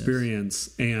incredible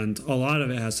experience. Yes. And a lot of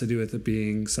it has to do with it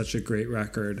being such a great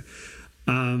record.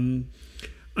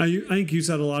 I think you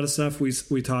said a lot of stuff.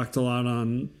 We talked a lot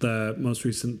on the most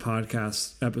recent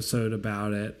podcast episode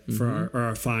about it for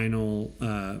our final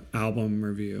album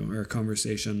review or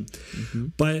conversation. Mm-hmm.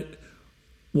 But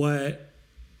what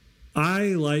I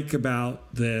like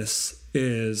about this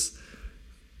is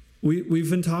we've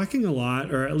been talking a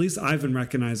lot, or at least I've been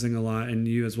recognizing a lot, and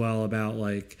you as well, about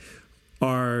like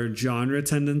our genre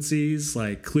tendencies.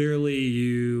 Like clearly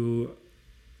you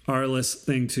are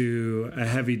listening to a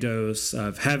heavy dose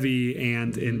of heavy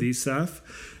and indie stuff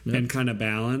and kind of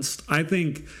balanced. I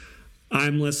think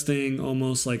I'm listening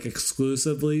almost like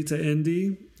exclusively to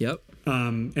indie. Yep.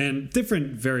 And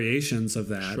different variations of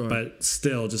that, but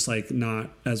still just like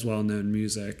not as well-known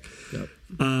music. Yep.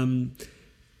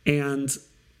 And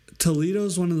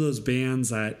Toledo's one of those bands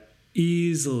that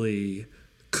easily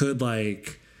could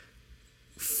like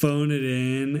phone it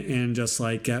in and just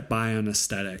like get by on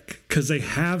aesthetic, because they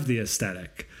have the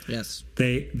aesthetic. Yes.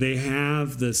 They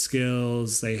have the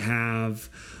skills, they have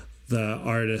the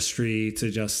artistry to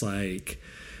just like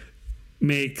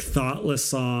make thoughtless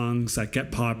songs that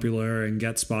get popular and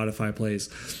get Spotify plays.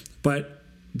 But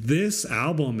this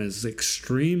album is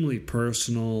extremely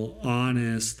personal,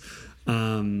 honest.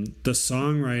 The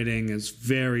songwriting is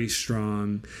very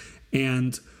strong,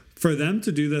 and for them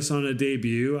to do this on a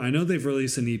debut, I know they've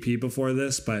released an EP before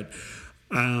this, but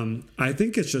I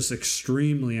think it's just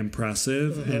extremely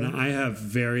impressive, and I have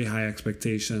very high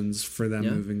expectations for them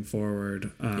moving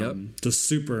forward. Just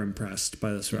super impressed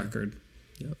by this record.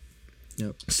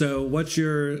 Yep. So what's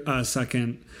your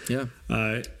second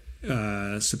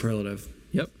superlative?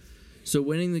 Yep. So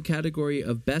winning the category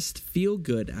of Best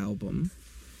Feel-Good Album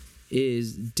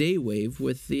is Daywave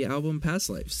with the album Past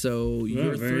Life. So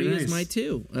your 3 is my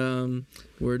 2.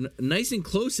 We're nice and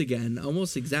close again,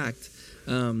 almost exact.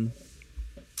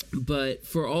 But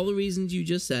for all the reasons you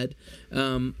just said,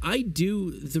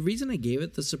 the reason I gave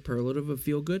it the superlative of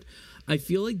Feel Good, I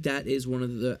feel like that is one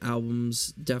of the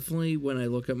albums, definitely when I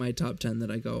look at my top 10,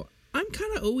 that I go, I'm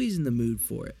kind of always in the mood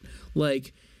for it.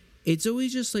 Like, it's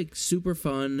always just like super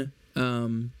fun.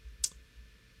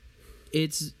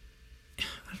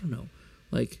 I don't know,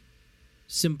 like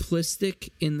simplistic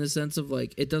in the sense of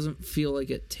like it doesn't feel like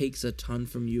it takes a ton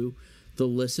from you, the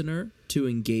listener, to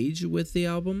engage with the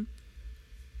album.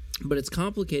 But it's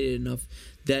complicated enough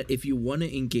that if you want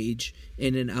to engage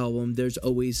in an album, there's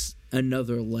always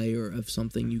another layer of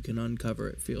something you can uncover,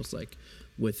 it feels like,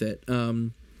 with it.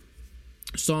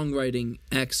 Songwriting,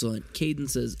 excellent.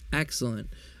 Cadences,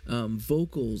 excellent.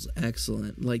 Vocals,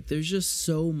 excellent. Like, there's just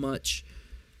so much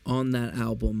on that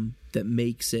album that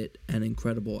makes it an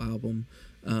incredible album.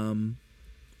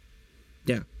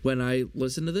 Yeah, when I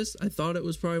listened to this, I thought it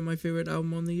was probably my favorite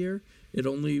album on the year. It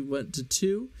only went to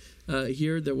 2.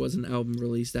 Here, there was an album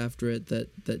released after it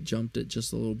that jumped it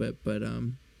just a little bit,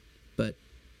 but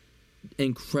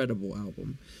incredible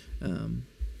album.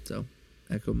 So,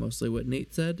 echo mostly what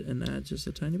Nate said and add just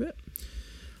a tiny bit.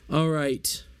 All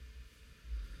right.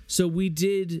 So we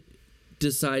did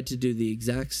decide to do the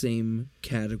exact same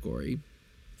category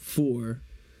for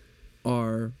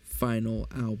our final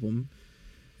album.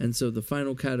 And so the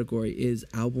final category is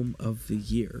Album of the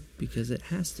Year, because it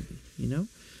has to be, you know?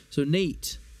 So,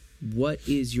 Nate, what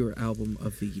is your Album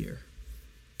of the Year?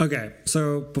 Okay,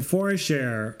 so before I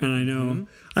share, and I know,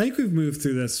 I think we've moved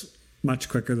through this much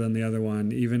quicker than the other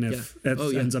one, even if it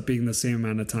ends up being the same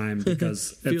amount of time,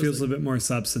 because it feels like a bit more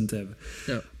substantive.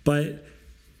 Yeah. But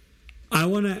I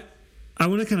want to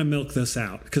kind of milk this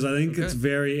out, because I think it's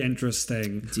very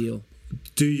interesting. Deal.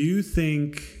 Do you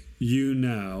think you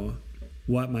know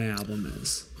what my album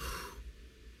is?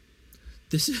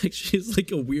 This actually is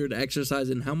like a weird exercise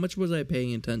in how much was I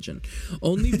paying attention.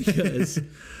 Only because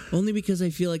I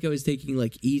feel like I was taking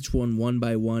like each one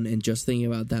by one and just thinking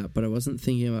about that, but I wasn't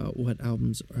thinking about what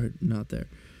albums are not there.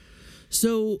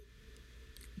 So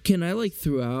can I like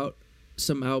throw out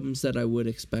some albums that I would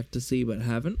expect to see but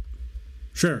haven't?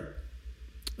 Sure.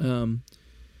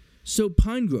 So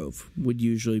Pine Grove would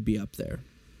usually be up there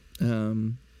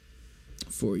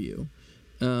for you.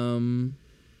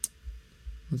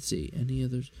 Let's see, any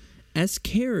others? S.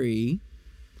 Carey,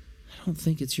 I don't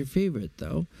think it's your favorite,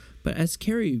 though. But S.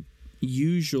 Carey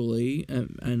usually,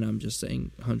 and I'm just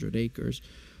saying 100 Acres,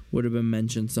 would have been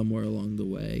mentioned somewhere along the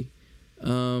way.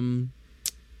 What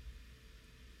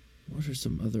are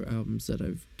some other albums that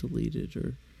I've deleted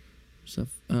or stuff?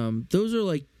 Those are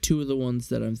like 2 of the ones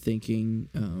that I'm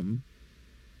thinking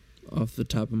off the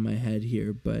top of my head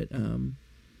here. But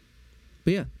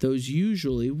yeah, those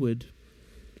usually would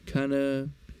kind of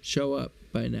show up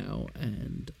by now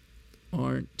and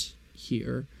aren't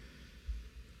here.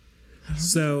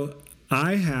 So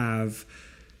I had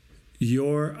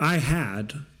your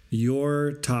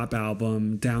top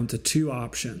album down to 2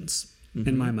 options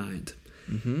in my mind.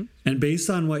 Mm-hmm. And based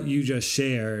on what you just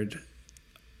shared,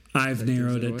 I've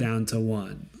narrowed it down to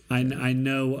 1. I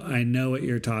know what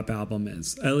your top album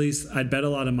is. At least I'd bet a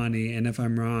lot of money, and if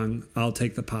I'm wrong, I'll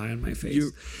take the pie on my face.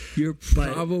 You're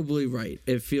probably right.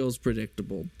 It feels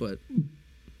predictable, but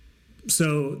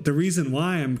so the reason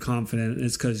why I'm confident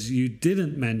is because you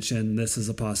didn't mention this as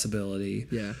a possibility.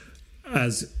 Yeah.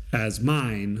 As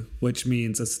mine, which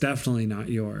means it's definitely not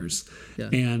yours. Yeah.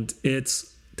 And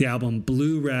it's the album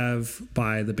Blue Rev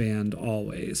by the band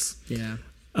Always. Yeah.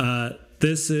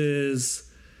 This is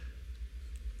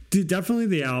definitely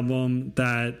the album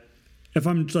that, if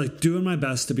I'm like doing my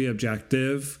best to be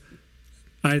objective,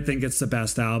 I think it's the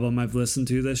best album I've listened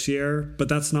to this year. But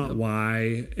that's not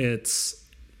why it's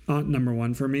number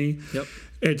 1 for me. Yep.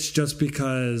 It's just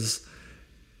because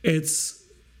it's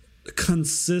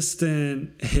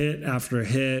consistent hit after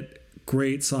hit,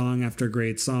 great song after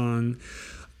great song.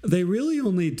 They really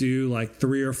only do like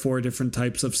 3 or 4 different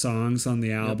types of songs on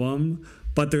the album. Yep.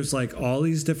 But there's like all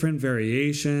these different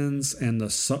variations, and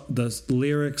the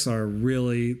lyrics are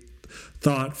really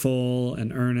thoughtful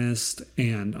and earnest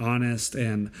and honest.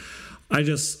 And I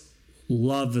just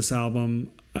love this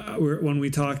album. When we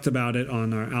talked about it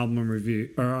on our album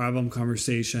review or our album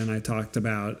conversation, I talked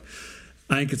about,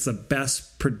 I think it's the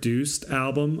best produced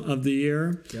album of the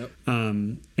year. Yep.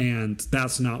 And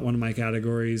that's not one of my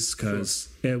categories, because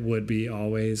it would be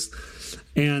Always.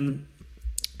 And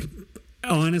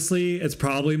honestly, it's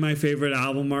probably my favorite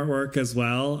album artwork as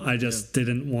well. I just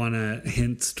didn't want to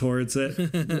hint towards it.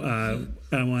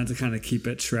 I wanted to kind of keep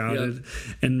it shrouded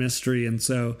in mystery. And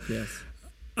so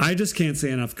I just can't say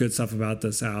enough good stuff about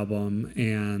this album.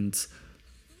 And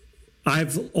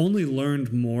I've only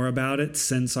learned more about it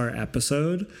since our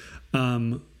episode.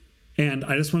 And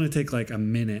I just want to take like a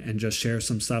minute and just share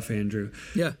some stuff, Andrew.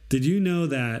 Yeah. Did you know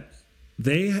that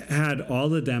they had all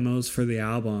the demos for the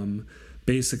album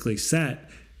basically set,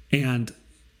 and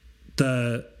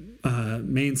the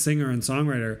main singer and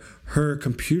songwriter, her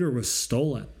computer was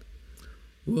stolen?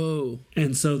 Whoa.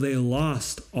 And so they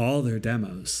lost all their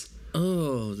demos.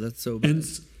 Oh, that's so bad.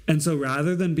 And so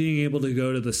rather than being able to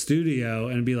go to the studio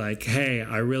and be like, hey,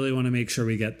 I really want to make sure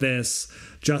we get this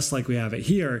just like we have it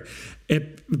here,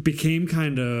 it became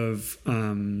kind of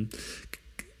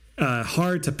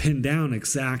hard to pin down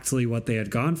exactly what they had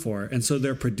gone for. And so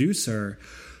their producer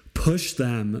pushed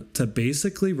them to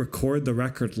basically record the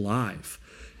record live.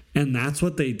 And that's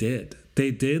what they did.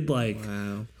 They did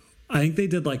wow. I think they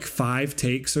did 5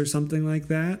 takes or something like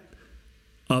that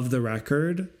of the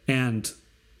record. And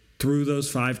through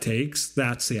those 5 takes,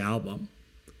 that's the album.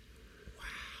 Wow.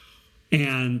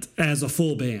 And as a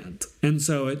full band. And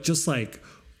so it just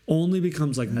only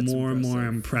becomes more and more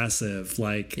impressive.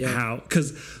 How,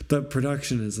 because the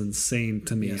production is insane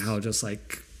to me, yes. How just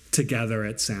together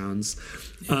it sounds.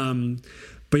 Yeah.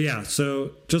 But yeah,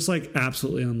 so just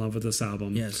absolutely in love with this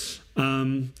album. Yes.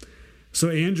 So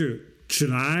Andrew,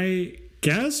 should I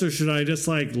guess or should I just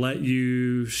let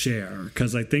you share?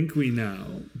 Because I think we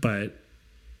know, but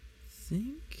I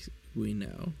think we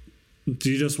know.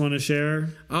 Do you just want to share?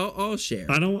 I'll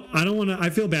share. I don't want to. I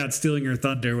feel bad stealing your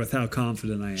thunder with how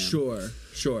confident I am.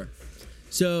 Sure.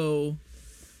 So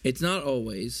it's not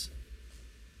always,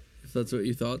 if that's what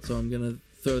you thought. So I'm gonna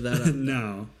throw that out.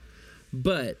 No.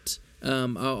 But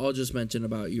I'll just mention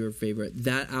about your favorite.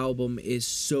 That album is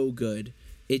so good.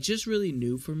 It's just really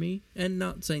new for me, and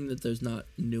not saying that there's not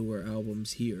newer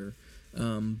albums here,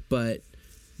 but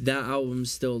that album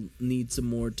still needs some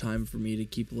more time for me to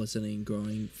keep listening and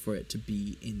growing for it to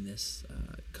be in this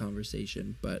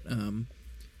conversation. But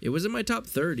it was in my top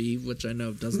 30, which I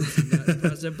know doesn't seem that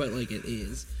impressive, but it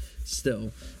is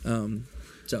still.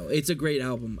 So it's a great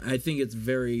album. I think it's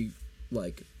very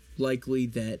likely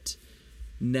that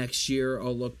next year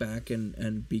I'll look back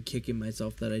and be kicking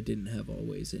myself that I didn't have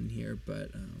Always in here, but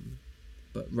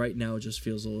right now it just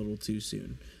feels a little too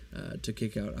soon to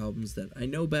kick out albums that I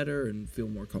know better and feel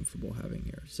more comfortable having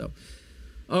here. So,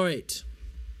 all right.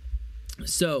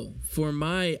 So for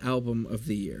my album of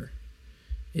the year,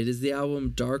 it is the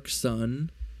album Dark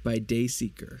Sun by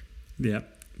Dayseeker. Yeah,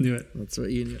 knew it. That's what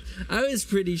you knew. I was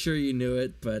pretty sure you knew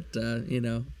it, but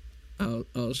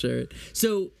I'll share it.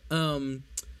 So,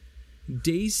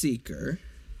 Dayseeker,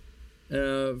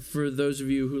 for those of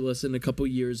you who listened a couple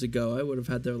years ago, I would have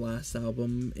had their last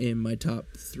album in my top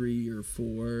 3 or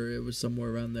 4. It was somewhere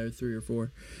around there, 3 or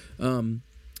 4.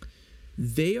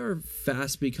 They are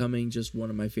fast becoming just one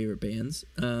of my favorite bands.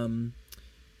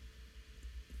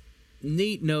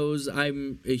 Nate knows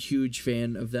I'm a huge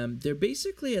fan of them. They're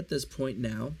basically at this point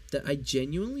now that I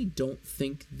genuinely don't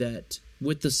think that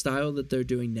with the style that they're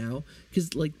doing now, because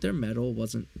their metal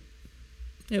wasn't,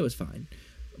 it was fine,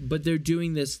 but they're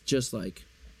doing this just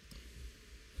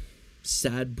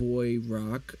sad boy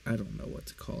rock. I don't know what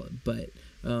to call it, but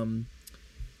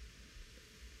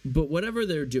whatever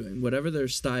they're doing, whatever their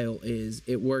style is,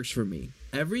 it works for me.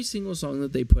 Every single song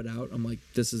that they put out, I'm like,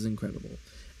 this is incredible.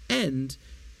 And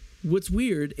what's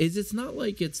weird is it's not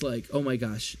it's oh my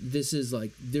gosh, this is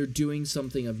they're doing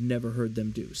something I've never heard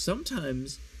them do.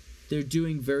 Sometimes they're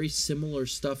doing very similar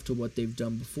stuff to what they've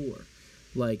done before.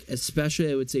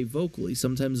 Especially I would say vocally.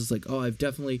 Sometimes it's I've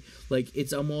definitely,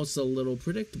 it's almost a little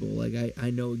predictable. I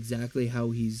know exactly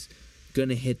how he's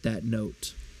gonna hit that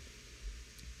note.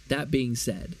 That being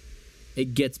said,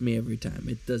 it gets me every time.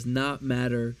 It does not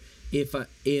matter if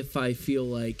I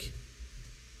feel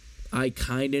I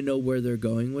kind of know where they're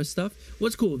going with stuff.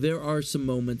 What's cool, there are some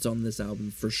moments on this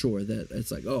album for sure that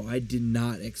it's oh, I did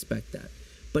not expect that.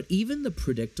 But even the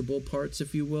predictable parts,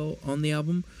 if you will, on the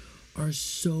album are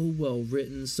so well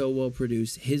written, so well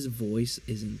produced. His voice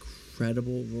is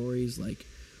incredible. Rory's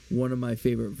one of my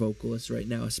favorite vocalists right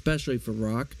now, especially for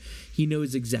rock. He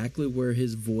knows exactly where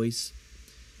his voice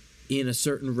in a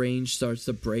certain range starts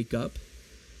to break up.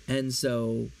 And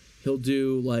so he'll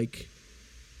do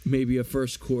maybe a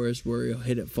first chorus where he'll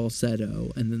hit it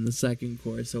falsetto, and then the second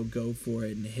chorus he'll go for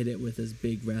it and hit it with his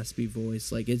big raspy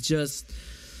voice. It's just,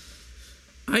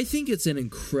 I think it's an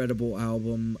incredible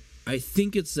album. I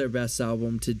think it's their best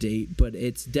album to date, but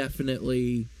it's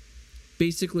definitely,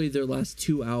 basically their last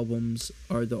 2 albums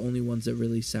are the only ones that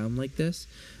really sound like this.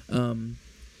 And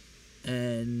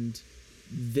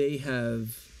they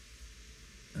have,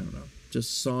 I don't know,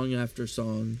 just song after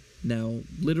song now,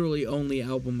 literally only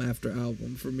album after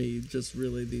album for me, just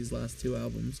really these last 2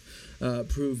 albums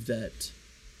prove that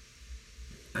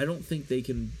I don't think they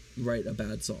can write a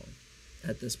bad song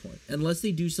at this point, unless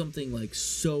they do something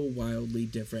so wildly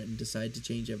different and decide to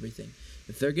change everything.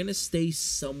 If they're gonna stay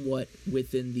somewhat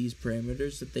within these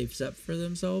parameters that they've set for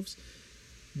themselves,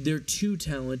 they're too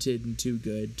talented and too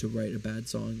good to write a bad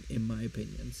song, in my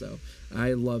opinion. So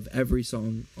I love every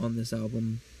song on this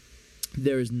album.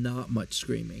 There is not much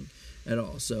screaming at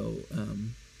all. So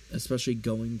especially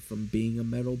going from being a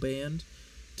metal band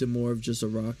to more of just a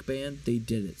rock band, they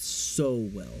did it so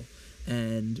well.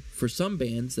 And for some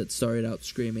bands that started out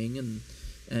screaming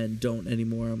and don't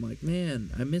anymore, I'm like,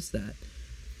 man, I miss that.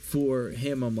 For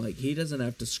him, I'm like, he doesn't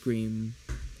have to scream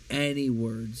any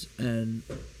words, and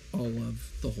I'll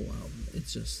love the whole album.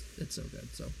 It's so good.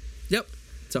 So, yep.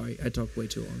 Sorry, I talked way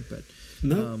too long, but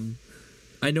no.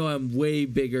 I know I'm way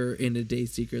bigger into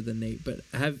Dayseeker than Nate, but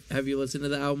have you listened to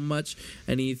the album much?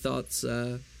 Any thoughts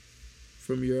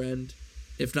from your end?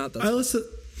 If not, that's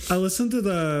I listened to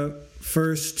the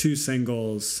first two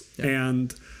singles,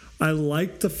 and I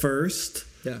liked the first.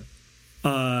 Yeah.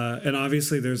 And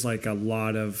obviously there's like a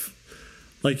lot of,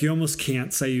 like, you almost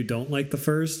can't say you don't like the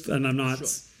first, and I'm not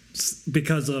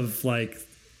because of like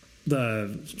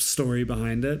the story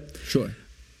behind it. Sure.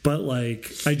 But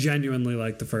like, I genuinely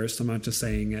like the first. I'm not just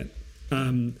saying it.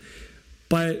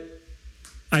 But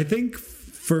I think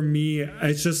for me,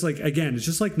 it's just like, again, it's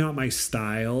just like not my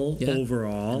style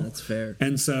overall. Yeah, that's fair.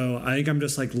 And so I think I'm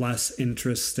just like less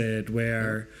interested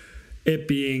where it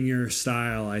being your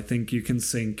style, I think you can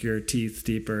sink your teeth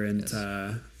deeper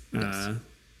into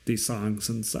these songs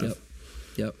and stuff.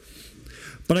 Yep.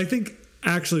 But I think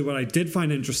actually what I did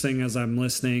find interesting as I'm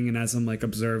listening and as I'm like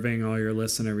observing all your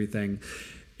lists and everything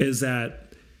is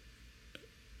that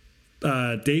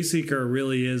Dayseeker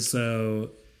really is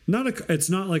it's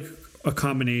not like a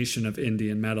combination of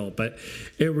indie and metal, but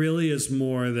it really is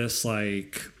more this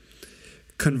like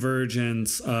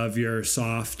convergence of your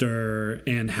softer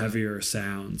and heavier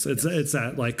sounds. It's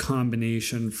that like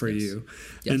combination for you.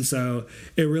 And so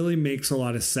it really makes a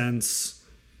lot of sense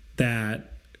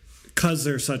that because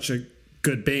they're such a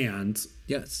good band,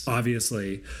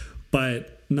 obviously,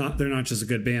 but they're not just a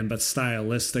good band, but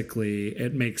stylistically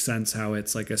it makes sense how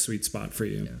it's like a sweet spot for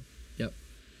you. Yep.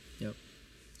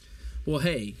 Well,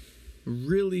 hey,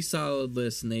 really solid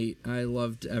list, Nate. I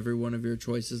loved every one of your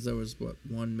choices. There was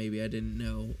one maybe I didn't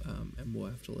know, and we'll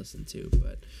have to listen to.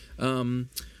 But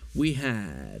we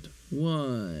had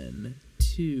 1,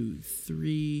 2,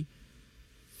 3,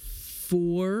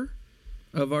 4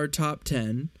 of our top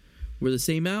 10 were the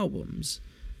same albums,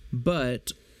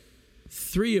 but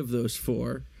 3 of those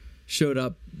 4 showed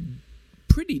up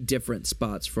pretty different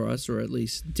spots for us, or at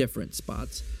least different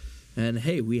spots. And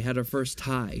hey, we had our first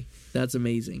tie. That's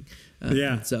amazing.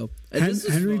 So this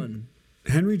is fun.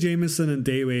 Henry Jameson and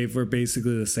Daywave were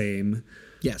basically the same.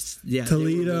 Yes. Yeah.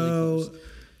 Toledo really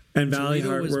and Valley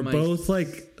Heart were both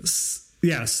like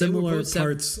similar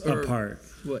parts apart.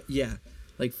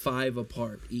 Like 5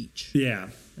 apart each. Yeah,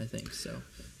 I think so.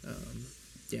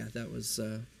 That was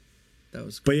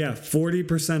cool. But yeah,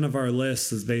 40% of our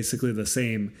list is basically the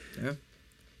same. Yeah.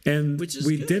 And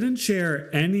we good. didn't share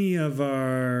any of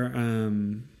our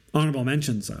honorable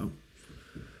mentions, though.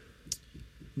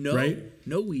 No, right?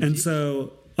 No, we And didn't.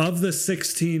 so, of the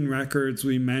 16 records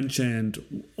we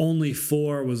mentioned, only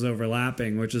 4 was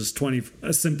overlapping, which is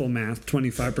a simple math,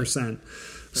 25%.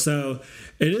 So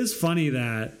it is funny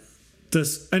that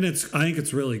this, and I think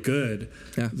it's really good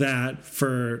that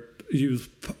for you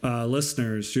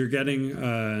listeners, you're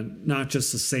getting not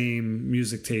just the same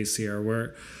music taste here.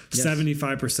 We're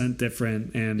 75%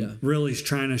 different and really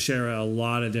trying to share a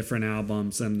lot of different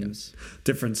albums and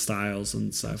different styles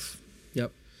and stuff.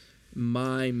 Yep.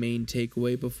 My main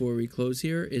takeaway before we close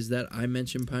here is that I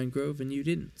mentioned Pine Grove and you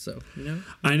didn't. So,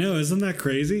 I know. Isn't that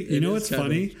crazy? You know what's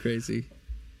funny? Crazy.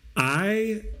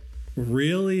 I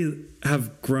really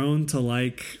have grown to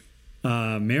like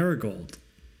Marigold.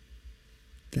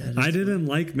 I didn't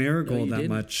like Marigold that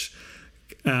much.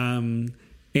 And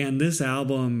this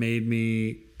album made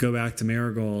me go back to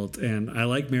Marigold, and I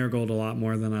like Marigold a lot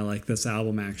more than I like this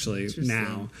album actually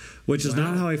now, which is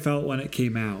not how I felt when it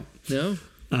came out. No.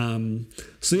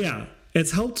 So yeah,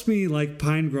 it's helped me like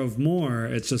Pine Grove more.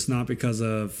 It's just not because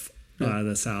of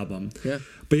this album. Yeah.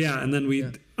 But yeah, and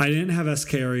then I didn't have S.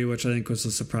 Carey, which I think was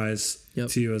a surprise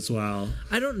to you as well.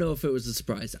 I don't know if it was a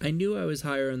surprise. I knew I was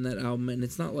higher on that album, and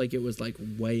it's not like it was like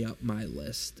way up my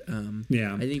list.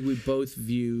 I think we both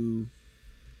view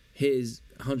his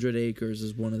 100 Acres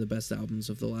as one of the best albums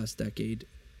of the last decade,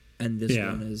 and this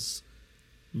one is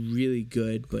really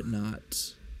good, but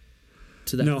not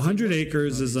to that. No, 100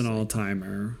 Acres is an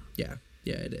all-timer. Yeah,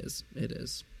 it is. It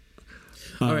is.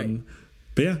 All right.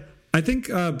 But yeah, I think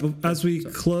as we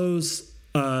close,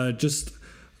 just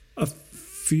a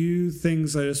few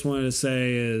things I just wanted to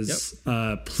say is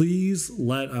please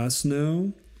let us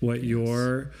know what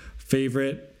your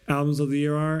favorite albums of the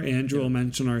year are. Andrew will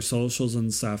mention our socials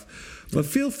and stuff. But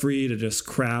feel free to just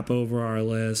crap over our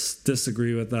list,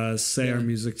 disagree with us, say our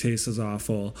music taste is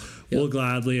awful. We'll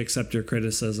gladly accept your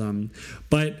criticism.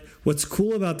 But what's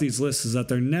cool about these lists is that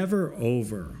they're never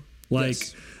over. Like,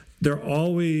 they're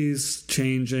always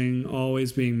changing,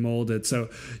 always being molded. So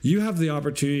you have the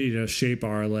opportunity to shape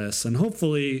our list. And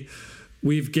hopefully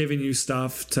we've given you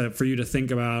stuff for you to think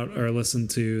about or listen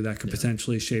to that could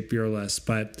potentially shape your list.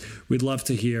 But we'd love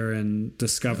to hear and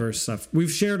discover stuff.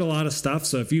 We've shared a lot of stuff.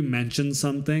 So if you mention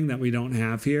something that we don't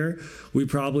have here, we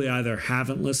probably either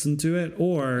haven't listened to it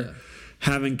or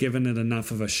haven't given it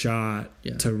enough of a shot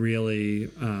to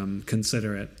really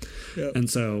consider it. And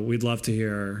so we'd love to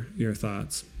hear your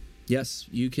thoughts. Yes,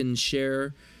 you can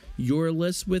share your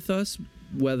list with us,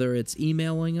 whether it's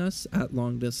emailing us at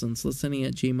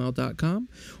longdistancelistening@gmail.com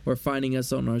or finding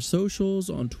us on our socials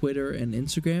on Twitter and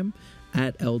Instagram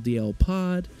at LDL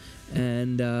Pod.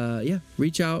 And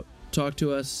reach out, talk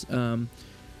to us.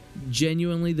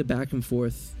 Genuinely, the back and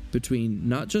forth between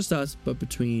not just us, but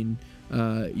between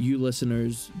you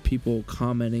listeners, people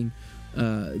commenting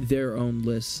their own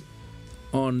lists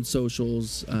on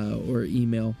socials or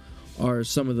email are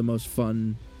some of the most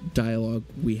fun dialogue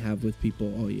we have with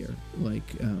people all year, like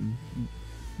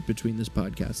between this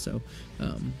podcast. So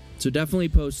definitely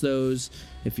post those.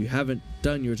 If you haven't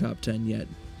done your top 10 yet,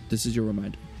 this is your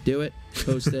reminder. Do it,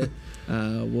 post it.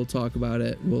 We'll talk about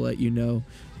it. We'll let you know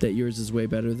that yours is way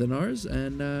better than ours,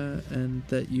 and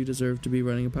that you deserve to be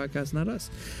running a podcast, not us.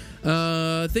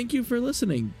 Thank you for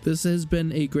listening. This has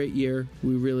been a great year.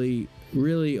 We really,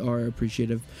 really are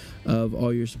appreciative of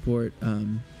all your support.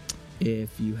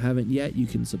 If you haven't yet, you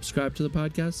can subscribe to the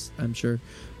podcast. I'm sure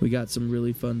we got some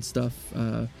really fun stuff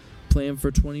planned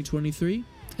for 2023.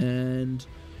 And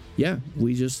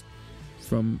we just,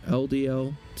 from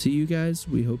LDL to you guys,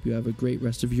 we hope you have a great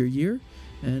rest of your year.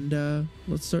 And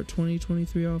let's start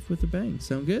 2023 off with a bang.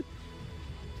 Sound good?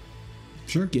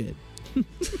 Sure. Good.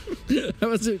 I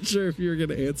wasn't sure if you were going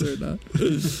to answer or not.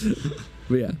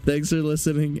 But thanks for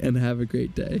listening and have a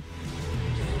great day.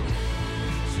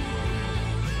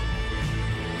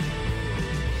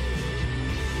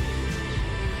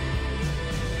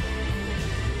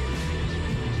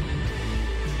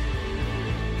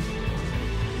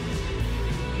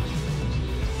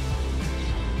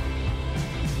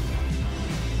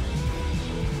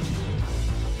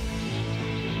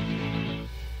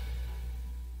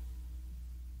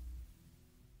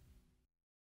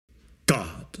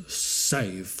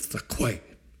 Save the Queen.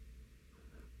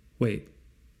 Wait,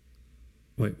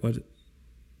 what?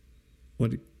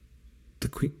 The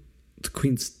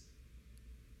Queen's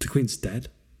dead?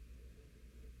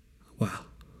 Wow,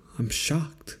 I'm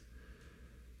shocked.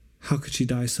 How could she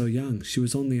die so young? She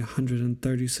was only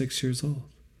 136 years old.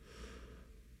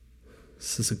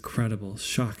 This is incredible,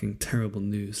 shocking, terrible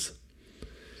news.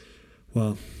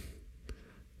 Well,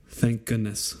 thank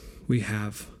goodness we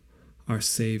have our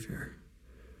Savior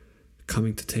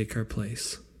coming to take her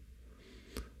place.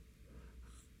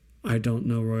 I don't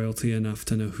know royalty enough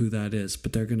to know who that is,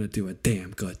 but they're going to do a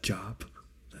damn good job.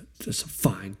 Just a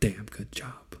fine, damn good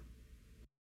job.